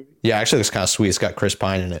Dragons movie? Yeah, actually looks kind of sweet. It's got Chris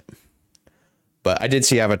Pine in it. But I did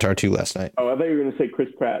see Avatar 2 last night. Oh, I thought you were going to say Chris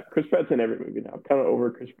Pratt. Chris Pratt's in every movie now. I'm kind of over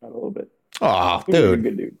Chris Pratt a little bit. Oh, dude. He's a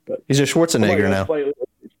good dude. But he's a Schwarzenegger now.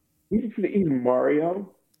 He's Mario.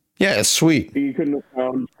 Yeah, it's sweet. You couldn't have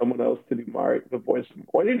found someone else to do Mario, the voice.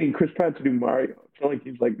 Why didn't you need Chris Pratt to do Mario? It's not like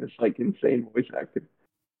he's this insane voice actor.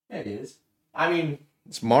 Yeah, he is. I mean,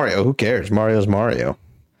 it's Mario. Who cares? Mario's Mario.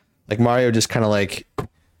 Like Mario just kind of like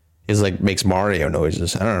is like makes Mario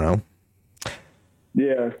noises. I don't know.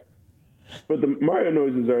 Yeah, but the Mario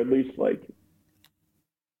noises are at least like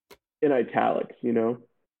in italics, you know.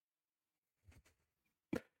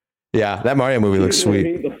 Yeah, that Mario movie looks You know what I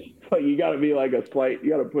sweet. mean? Like you got to be like you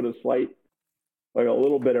got to put a slight, like a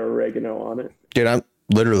little bit of oregano on it. Dude, I'm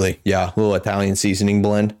literally, yeah, little Italian seasoning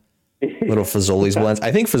blend, little Fazoli's blends.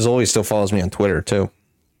 I think Fazoli still follows me on Twitter too.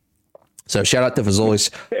 So shout out to Fazoli's.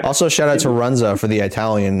 Also shout out to Runza for the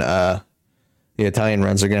Italian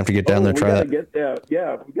runs. They're gonna have to get down there and try that.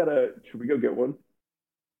 Should we go get one?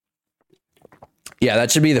 Yeah,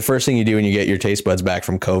 that should be the first thing you do when you get your taste buds back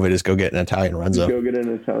from COVID is go get an Italian Runza. Go get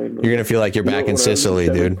an Italian Runza. You're gonna feel like you're back in Sicily,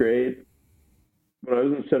 dude. When I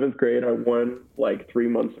was in 7th grade, I won like 3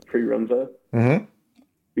 months of free Runza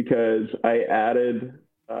because I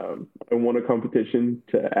won a competition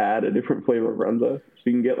to add a different flavor of Runza. So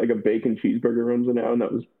you can get like a bacon cheeseburger Runza now, and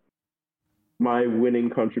that was my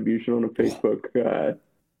winning contribution on a Facebook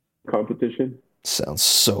competition. Sounds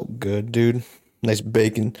so good, dude. Nice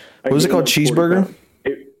bacon. What was it called? Cheeseburger?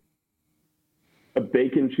 A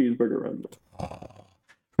bacon cheeseburger Runza.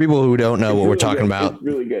 People who don't know what we're talking about. It's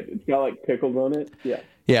really good. It's got like pickles on it. Yeah.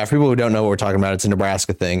 Yeah, for people who don't know what we're talking about, it's a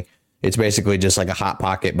Nebraska thing. It's basically just like a Hot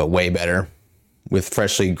Pocket, but way better with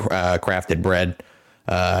freshly crafted bread.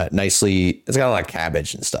 Nicely, it's got a lot of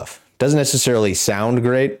cabbage and stuff. Doesn't necessarily sound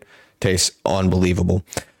great. Tastes unbelievable.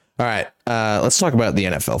 All right, let's talk about the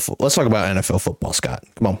NFL. Let's talk about NFL football, Scott.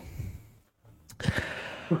 Come on.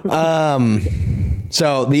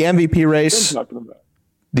 So the MVP race.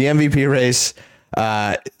 The MVP race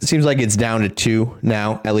seems like it's down to 2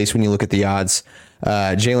 now, at least when you look at the odds.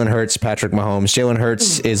 Jalen Hurts, Patrick Mahomes. Jalen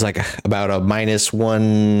Hurts is like about a minus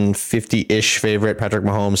 150-ish favorite. Patrick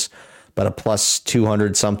Mahomes, about a plus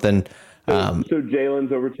 200 something. So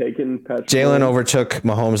Jalen's overtaken Patrick. Jalen overtook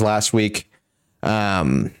Mahomes last week.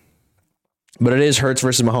 But it is Hurts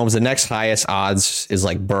versus Mahomes. The next highest odds is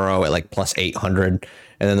like Burrow at like plus 800.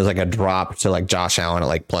 And then there's like a drop to like Josh Allen at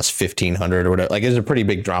like plus 1500 or whatever. Like there's a pretty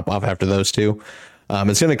big drop off after those two.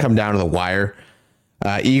 It's going to come down to the wire.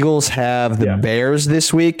 Eagles have the Bears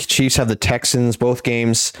this week. Chiefs have the Texans. Both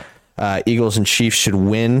games, Eagles and Chiefs should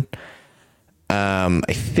win. I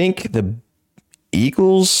think the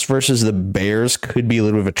Eagles versus the Bears could be a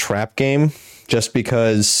little bit of a trap game just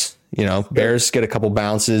because, you know, Bears get a couple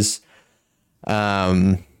bounces.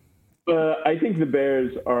 I think the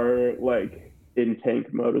Bears are like in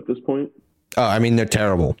tank mode at this point. Oh, I mean, they're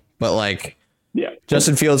terrible, but like, yeah,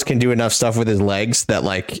 Justin Fields can do enough stuff with his legs that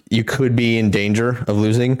like you could be in danger of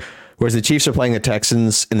losing. Whereas the Chiefs are playing the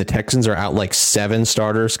Texans, and the Texans are out like 7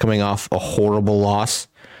 starters coming off a horrible loss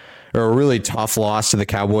or a really tough loss to the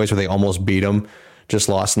Cowboys where they almost beat them, just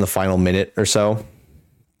lost in the final minute or so.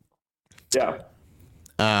 Yeah.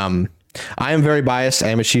 I am very biased. I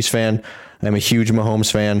am a Chiefs fan. I'm a huge Mahomes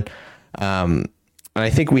fan. And I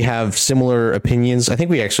think we have similar opinions. I think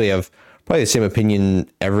we actually have probably the same opinion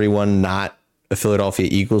everyone not a Philadelphia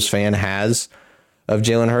Eagles fan has of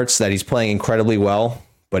Jalen Hurts, that he's playing incredibly well,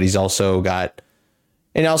 but he's also got,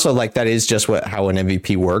 and also like that is just how an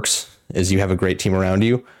MVP works, is you have a great team around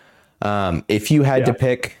you. If you had to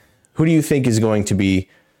pick, who do you think is going to be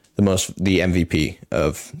the MVP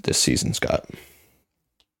of this season, Scott?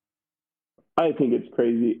 I think it's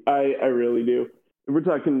crazy. I really do. If we're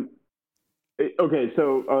talking, okay,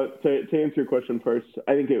 so to answer your question first,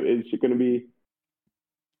 I think it is going to be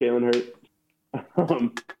Jalen Hurts.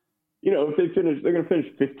 You know, if they finish, they're going to finish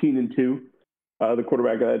 15-2. The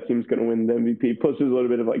quarterback of that team is going to win the MVP. Plus, there's a little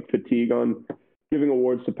bit of like fatigue on giving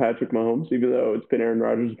awards to Patrick Mahomes, even though it's been Aaron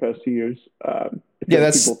Rodgers the past 2 years.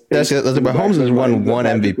 That's Mahomes has won one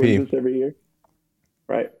MVP every year,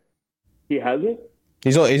 right? He hasn't.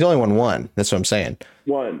 He's only won one. That's what I'm saying.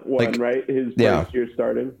 One, like, right? His first year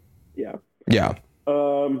starting. Yeah. Yeah.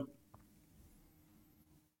 Damn.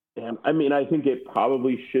 I mean, I think it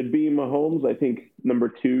probably should be Mahomes. I think number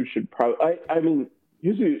 2 should probably. I mean,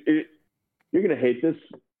 you're gonna hate this.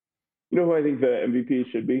 You know who I think the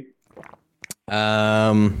MVP should be?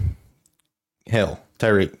 Hill,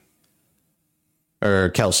 Tyreek, or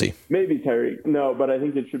Kelsey. Maybe Tyreek. No, but I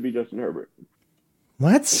think it should be Justin Herbert.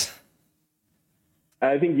 What?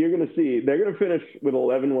 I think you're going to see they're going to finish with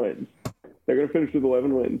 11 wins. They're going to finish with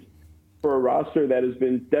 11 wins for a roster that has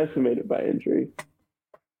been decimated by injury.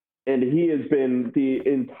 And he has been the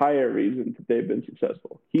entire reason that they've been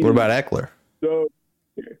successful. What about Eckler? What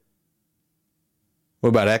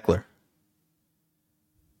about Eckler?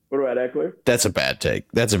 What about Eckler? That's a bad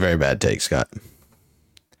take. That's a very bad take, Scott.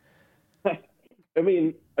 I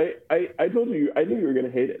mean, I told you, I knew you were going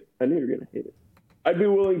to hate it. I knew you were going to hate it. I'd be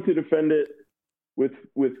willing to defend it with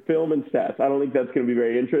film and stats. I don't think that's going to be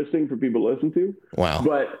very interesting for people to listen to. Wow.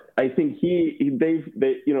 But I think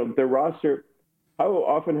their roster, how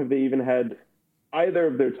often have they even had either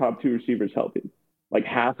of their top two receivers healthy? Like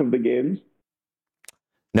half of the games?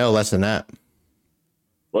 No, less than that.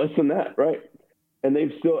 Less than that, right? And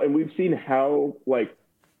we've seen how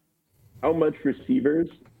much receivers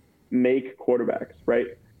make quarterbacks, right?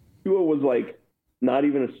 Tua was like not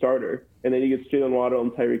even a starter, and then he gets Jalen Waddle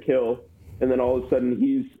and Tyreek Hill, and then all of a sudden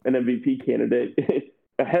he's an MVP candidate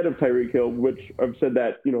ahead of Tyreek Hill, which I've said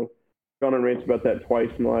that, gone on rants about that twice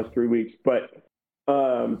in the last 3 weeks. But,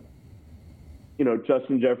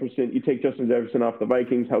 Justin Jefferson, you take Justin Jefferson off the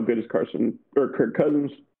Vikings, how good is Kirk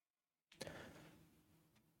Cousins?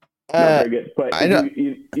 Not very good. But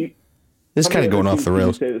this is kind of going off the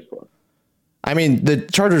rails. I mean, the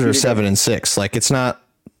Chargers are 7-6. Like, it's not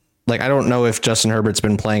like, I don't know if Justin Herbert's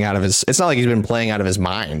been playing out of his, it's not like he's been playing out of his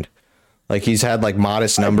mind. Like, he's had like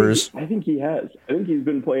modest numbers. I think he has. I think he's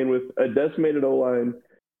been playing with a decimated O-line,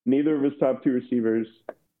 neither of his top two receivers.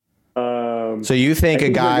 So you think a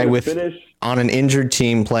guy on an injured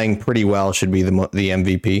team playing pretty well should be the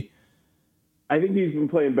MVP? I think he's been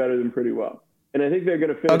playing better than pretty well. And I think they're going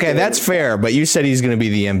to finish. Okay, that's fair, but you said he's going to be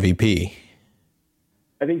the MVP.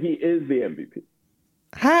 I think he is the MVP.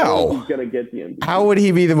 How? He's going to get the MVP. How would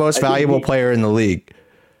he be the most valuable player in the league?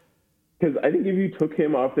 Because I think if you took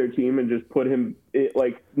him off their team and just put him who's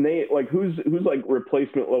like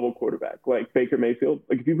replacement level quarterback, like Baker Mayfield.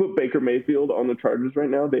 Like if you put Baker Mayfield on the Chargers right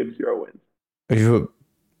now, they have 0 wins.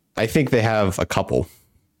 I think they have a couple.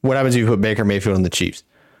 What happens if you put Baker Mayfield on the Chiefs?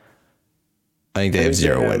 I think they have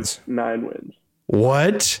 0 wins. 9 wins.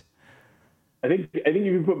 What? I think if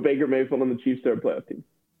you put Baker Mayfield on the Chiefs, they're a playoff team.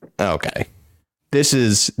 Okay.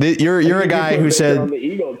 You're a guy who said on the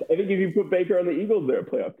Eagles. I think if you put Baker on the Eagles, they're a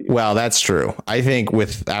playoff team. Well, that's true. I think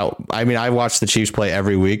I watch the Chiefs play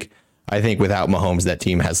every week. I think without Mahomes, that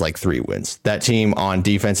team has like 3 wins. That team on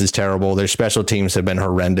defense is terrible. Their special teams have been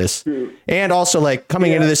horrendous. True. And also like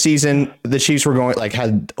coming into the season, the Chiefs were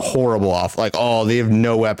had horrible off. Like, oh, they have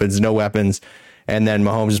no weapons. And then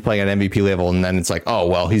Mahomes is playing at MVP level. And then it's like, oh,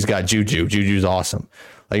 well, he's got Juju. Juju's awesome.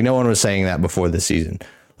 Like no one was saying that before the season.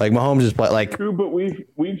 Like Mahomes is true, but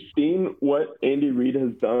we've seen what Andy Reid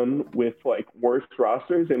has done with like worse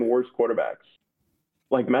rosters and worse quarterbacks.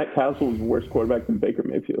 Like Matt Castle was a worse quarterback than Baker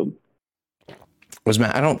Mayfield.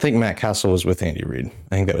 I don't think Matt Castle was with Andy Reid.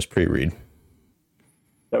 I think that was pre-Reid.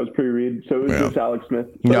 That was pre-Reid. So it was just Alex Smith.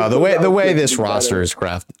 No, the way this roster is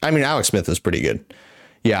crafted. I mean, Alex Smith is pretty good.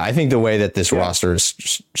 Yeah, I think the way that this roster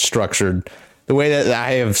is structured, the way that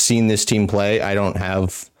I have seen this team play, I don't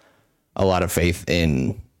have a lot of faith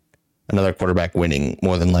in another quarterback winning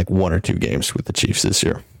more than like 1 or 2 games with the Chiefs this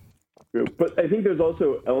year. True. But I think there's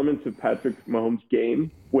also elements of Patrick Mahomes'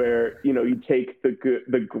 game where, you take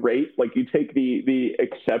the great, like you take the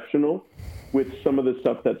exceptional with some of the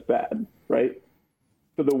stuff that's bad, right?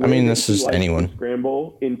 So the way this is anyone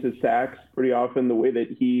scramble into sacks pretty often, the way that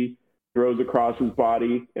he throws across his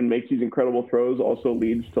body and makes these incredible throws also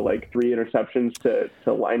leads to like 3 interceptions to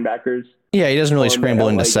linebackers. Yeah, he doesn't really scramble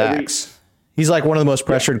into sacks. He's like one of the most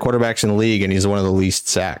pressured quarterbacks in the league, and he's one of the least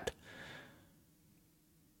sacked.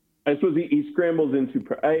 I suppose he scrambles into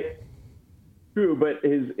true, but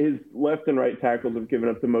his left and right tackles have given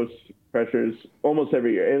up the most pressures almost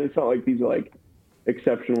every year, and it's not like these are like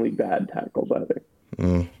exceptionally bad tackles either.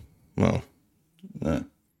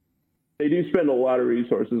 They do spend a lot of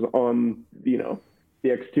resources on the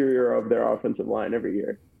exterior of their offensive line every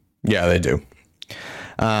year. Yeah, they do.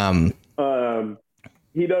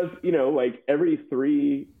 He does, like every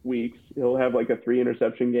 3 weeks he'll have like a 3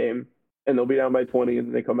 interception game. And they'll be down by 20,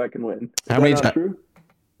 and they come back and win. How many times? True?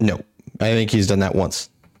 No, I think he's done that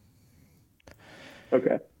once.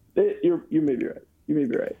 Okay, you may be right. You may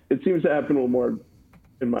be right. It seems to happen a little more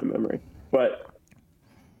in my memory, but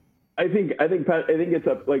I think it's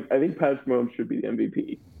up. Like I think Patrick Mahomes should be the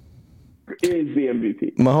MVP. Is the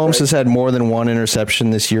MVP? Mahomes has had more than 1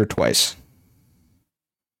 interception this year twice.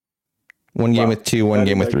 1 game with 2, 1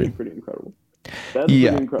 game with 3. Pretty incredible. That's pretty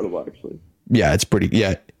incredible, actually. Yeah, it's pretty.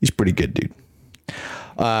 Yeah, he's pretty good, dude.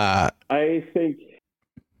 I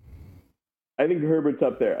think Herbert's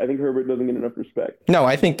up there. I think Herbert doesn't get enough respect. No,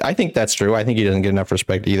 I think that's true. I think he doesn't get enough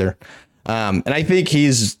respect either. And I think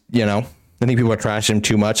he's, I think people are trashing him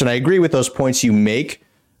too much. And I agree with those points you make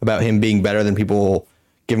about him being better than people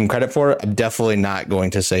give him credit for. I'm definitely not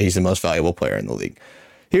going to say he's the most valuable player in the league.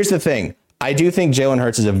 Here's the thing. I do think Jalen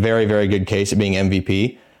Hurts is a very, very good case at being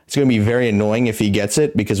MVP. It's going to be very annoying if he gets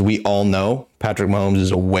it because we all know Patrick Mahomes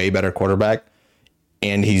is a way better quarterback.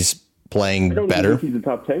 and he's playing I don't better. think he's a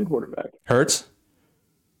top 10 quarterback. Hurts?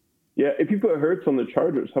 Yeah, if you put Hurts on the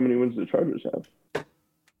Chargers, how many wins do the Chargers have?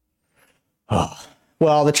 Oh.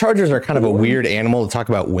 Well, the Chargers are kind of a weird animal to talk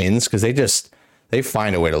about wins because they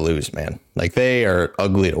find a way to lose, man. Like they are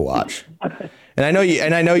ugly to watch. And I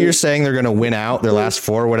know you're saying they're going to win out their last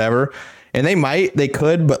 4 or whatever. And they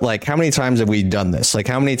could, but like how many times have we done this? Like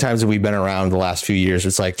how many times have we been around the last few years?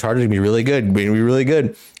 It's like Chargers gonna be really good,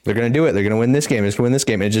 They're going to do it. They're going to win this game. It's going to win this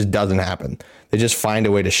game. And it just doesn't happen. They just find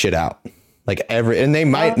a way to shit out. Like and they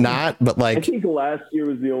might not, but like I think last year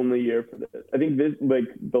was the only year for this. I think this like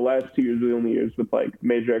the last 2 years were the only years with like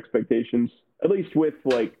major expectations. At least with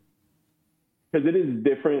like because it is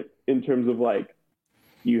different in terms of like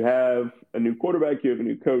you have a new quarterback, you have a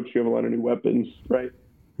new coach, you have a lot of new weapons, right?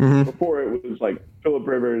 Mm-hmm. Before it was like Phillip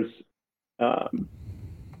Rivers.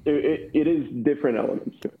 It is different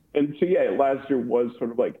elements to it. And so yeah, last year was sort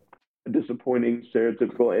of like a disappointing,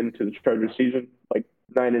 stereotypical end to the Chargers season, like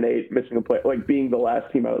 9-8, missing a play, like being the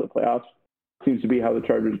last team out of the playoffs seems to be how the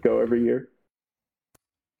Chargers go every year.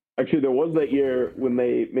 Actually, there was that year when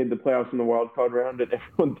they made the playoffs in the wild card round, and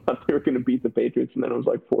everyone thought they were going to beat the Patriots, and then it was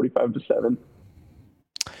like 45-7.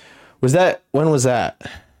 When was that?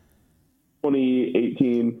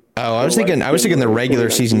 2018. Oh, I was thinking the regular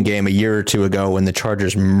season game a year or two ago when the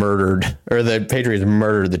Chargers the Patriots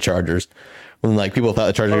murdered the Chargers. When like people thought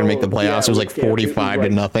the Chargers were going to make the playoffs, yeah, it was like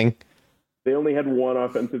 45-0. They only had one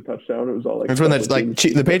offensive touchdown. It was all like that's when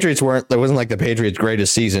the Patriots weren't. That wasn't like the Patriots'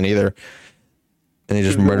 greatest season either, and they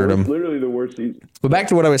just murdered them. Literally the worst season. But back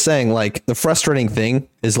to what I was saying, like the frustrating thing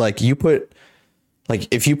is like if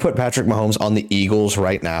you put Patrick Mahomes on the Eagles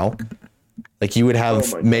right now, like you would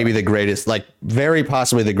have maybe the greatest, like very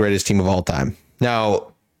possibly the greatest team of all time.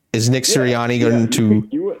 Now, is Nick Sirianni going to?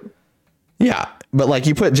 You would. Yeah, but like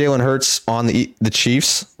you put Jalen Hurts on the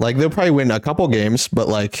Chiefs, like they'll probably win a couple games, but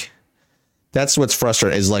like. That's what's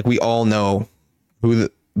frustrating is like we all know who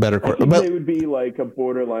the better quarterback. I think they would be like a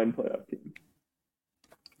borderline playoff team.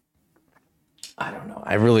 I don't know.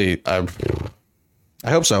 I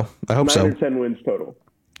hope so. I hope 9 or 10 wins total.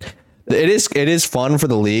 It is fun for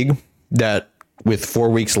the league that with 4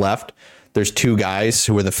 weeks left, there's 2 guys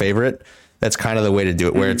who are the favorite. That's kind of the way to do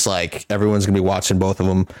it, where it's like everyone's gonna be watching both of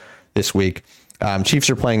them this week. Chiefs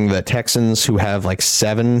are playing the Texans, who have like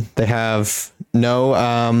 7. They have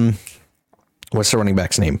no. What's the running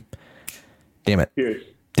back's name? Damn it. Pierce.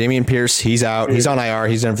 Dameon Pierce. He's out. He's on IR.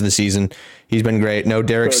 He's done for the season. He's been great. No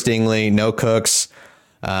Derek Stingley. No Cooks.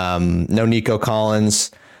 No Nico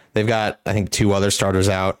Collins. They've got, I think, 2 other starters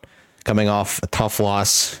out coming off a tough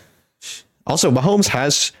loss. Also, Mahomes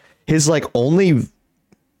has his like only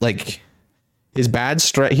like his bad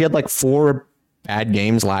stretch. He had like 4 bad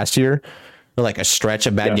games last year, or like a stretch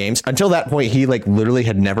of bad games. Until that point, he like literally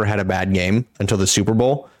had never had a bad game until the Super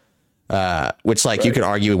Bowl. Which like you could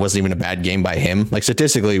argue it wasn't even a bad game by him. Like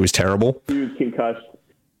statistically, it was terrible. He was concussed.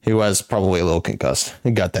 He was probably a little concussed.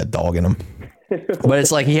 He got that dog in him. But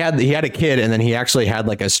it's like he had a kid, and then he actually had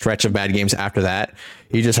like a stretch of bad games after that.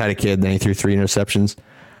 He just had a kid, then he threw 3 interceptions.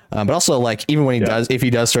 But also like even when if he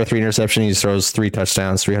does throw 3 interceptions, he throws 3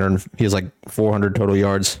 touchdowns, 300. He has like 400 total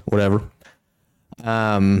yards, whatever.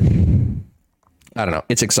 I don't know.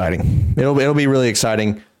 It's exciting. It'll be really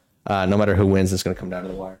exciting. No matter who wins, it's going to come down to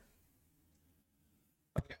the wire.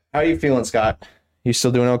 How are you feeling, Scott? You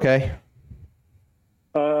still doing okay?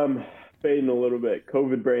 Fading a little bit.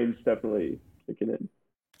 COVID brain's definitely kicking in.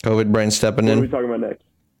 COVID brain stepping in. What are we talking about next?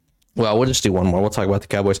 Well, we'll just do one more. We'll talk about the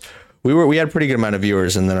Cowboys. We had a pretty good amount of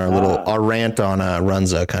viewers, and then our rant on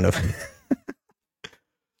Runza kind of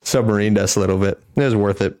submarined us a little bit. It was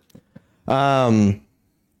worth it. All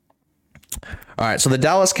right, so the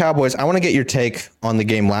Dallas Cowboys. I want to get your take on the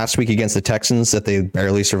game last week against the Texans that they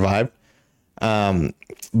barely survived.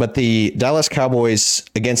 But the Dallas Cowboys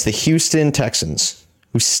against the Houston Texans,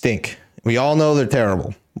 who stink. We all know they're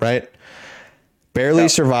terrible, right? Barely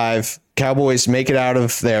survive. Cowboys make it out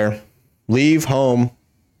of there. Leave home,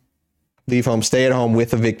 stay at home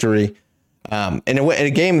with a victory. In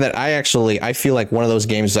a game that I feel like one of those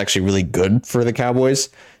games is actually really good for the Cowboys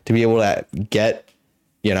to be able to get,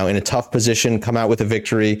 in a tough position, come out with a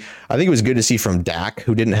victory. I think it was good to see from Dak,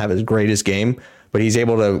 who didn't have his greatest game, but he's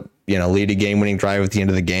able to, lead a game-winning drive at the end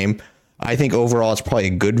of the game. I think overall it's probably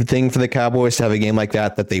a good thing for the Cowboys to have a game like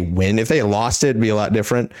that they win. If they lost it, it'd be a lot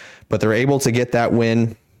different, but they're able to get that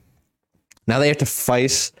win. Now they have to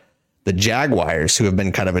face the Jaguars, who have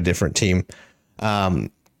been kind of a different team.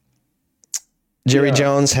 Jerry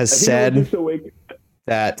Jones has said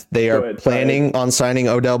that they are planning on signing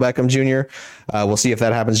Odell Beckham Jr. We'll see if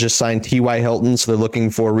that happens. Just signed T.Y. Hilton, so they're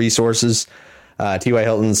looking for resources. T.Y.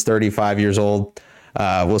 Hilton's 35 years old.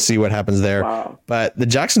 We'll see what happens there. Wow. But the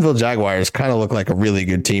Jacksonville Jaguars kind of look like a really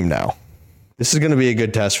good team now. This is going to be a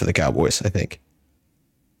good test for the Cowboys, I think.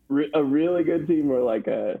 A really good team or like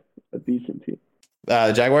a decent team?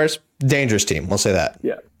 The Jaguars, dangerous team. We'll say that.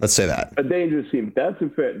 Yeah. Let's say that. A dangerous team. That's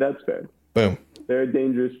fair. Boom. They're a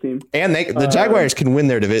dangerous team. And the Jaguars can win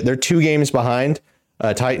their division. They're 2 games behind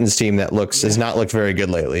a Titans team that has not looked very good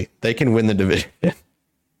lately. They can win the division.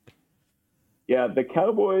 Yeah, the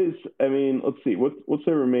Cowboys, I mean, let's see. What's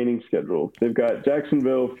their remaining schedule? They've got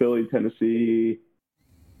Jacksonville, Philly, Tennessee,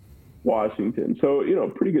 Washington. So,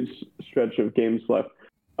 pretty good stretch of games left.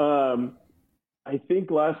 I think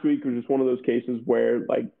last week was just one of those cases where,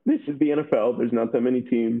 this is the NFL. There's not that many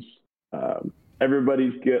teams.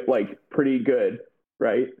 Everybody's pretty good,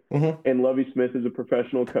 right? Mm-hmm. And Lovie Smith is a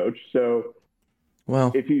professional coach. So,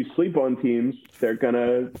 well, if you sleep on teams, they're going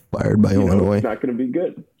to fired by Illinois. It's not going to be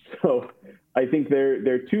good. So, I think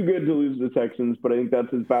they're too good to lose the Texans, but I think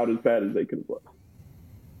that's about as bad as they could have looked.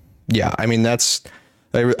 Yeah, I mean,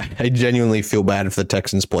 I genuinely feel bad for the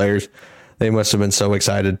Texans players. They must have been so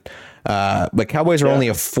excited. But Cowboys are only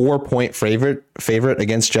a 4-point favorite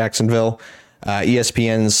against Jacksonville.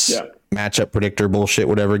 ESPN's matchup predictor bullshit,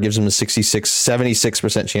 whatever, gives them a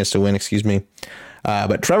 76% chance to win, excuse me.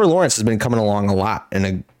 But Trevor Lawrence has been coming along a lot.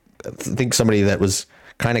 And I think somebody that was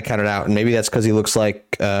kind of counted out. And maybe that's because he looks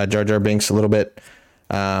like Jar Jar Binks a little bit.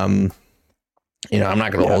 I'm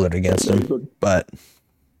not going to hold it against him. But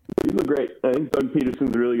he looked great. I think Doug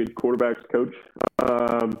Peterson's a really good quarterbacks coach.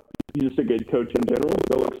 He's just a good coach in general.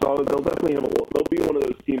 They'll look solid. They'll definitely they'll be one of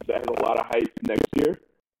those teams that has a lot of hype next year.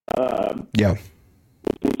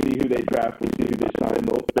 We'll see who they draft. We'll see who they sign.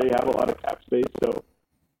 They have a lot of cap space, so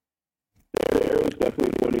their arrow is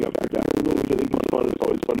definitely pointing up for Jacksonville, which I think is fun. It's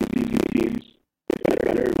always fun to see these teams get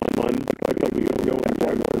better. Fun. We go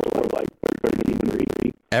like 13 and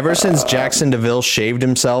 18. Ever since Jackson DeVille shaved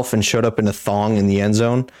himself and showed up in a thong in the end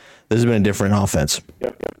zone, this has been a different offense.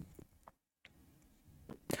 Yep.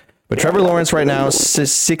 But Trevor Lawrence right now,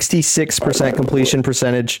 66% completion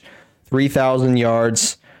percentage, 3,000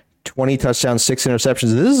 yards, 20 touchdowns, 6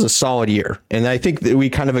 interceptions. This is a solid year. And I think that we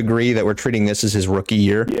kind of agree that we're treating this as his rookie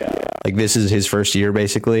year. Yeah. Like this is his first year,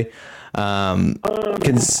 basically.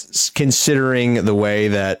 Considering the way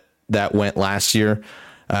that went last year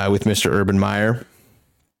with Mr. Urban Meyer.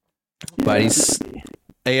 But he's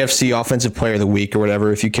AFC Offensive Player of the Week or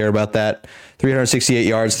whatever, if you care about that. 368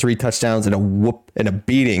 yards, 3 touchdowns, and a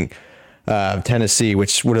beating of Tennessee,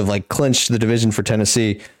 which would have clinched the division for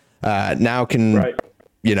Tennessee. Now can, and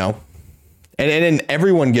then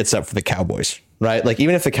everyone gets up for the Cowboys, right? Like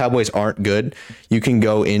even if the Cowboys aren't good, you can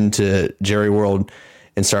go into Jerry World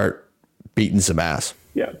and start beating some ass.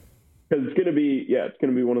 Yeah, because it's gonna be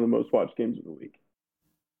one of the most watched games of the week,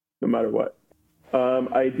 no matter what.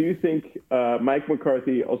 I do think Mike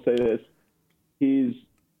McCarthy, I'll say this, he's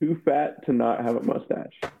too fat to not have a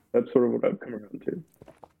mustache. That's sort of what I've come around to.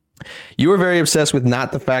 You were very obsessed with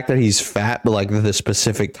not the fact that he's fat, but the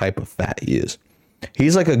specific type of fat he is.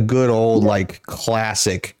 He's like a good old,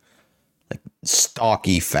 classic,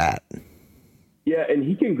 stocky fat. Yeah, and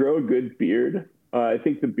he can grow a good beard. I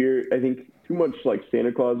think too much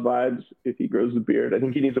Santa Claus vibes if he grows the beard. I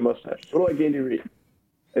think he needs a mustache. Sort of like Andy Reid.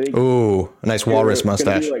 Ooh, a nice walrus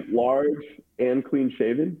mustache. Be large and clean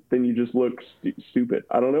shaven, then you just look stupid.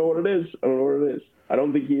 I don't know what it is. I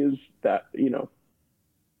don't think he is that,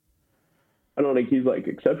 I don't think he's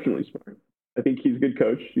exceptionally smart. I think he's a good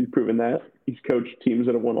coach. He's proven that. He's coached teams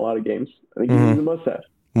that have won a lot of games. I think he needs a mustache.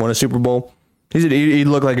 Won a Super Bowl. He'd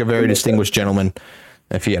look like a very distinguished gentleman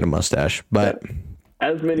if he had a mustache. But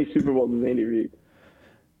as many Super Bowls as Andy Reid.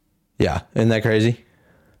 Yeah, isn't that crazy?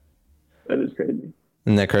 That is crazy.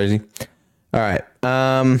 Isn't that crazy? All right.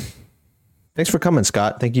 Thanks for coming,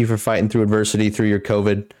 Scott. Thank you for fighting through adversity through your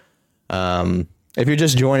COVID. If you're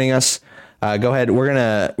just joining us, go ahead. We're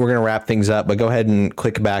gonna wrap things up, but go ahead and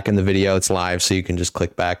click back in the video. It's live, so you can just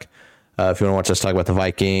click back if you want to watch us talk about the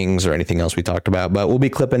Vikings or anything else we talked about. But we'll be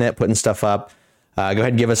clipping it, putting stuff up. Go ahead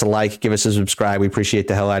and give us a like, give us a subscribe. We appreciate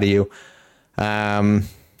the hell out of you.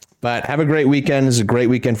 But have a great weekend. It's a great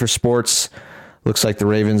weekend for sports. Looks like the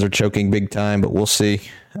Ravens are choking big time, but we'll see.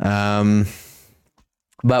 But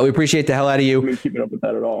we appreciate the hell out of you. I'm keeping up with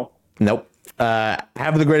that at all. Nope.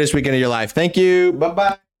 Have the greatest weekend of your life. Thank you.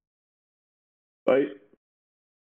 Bye-bye. Bye.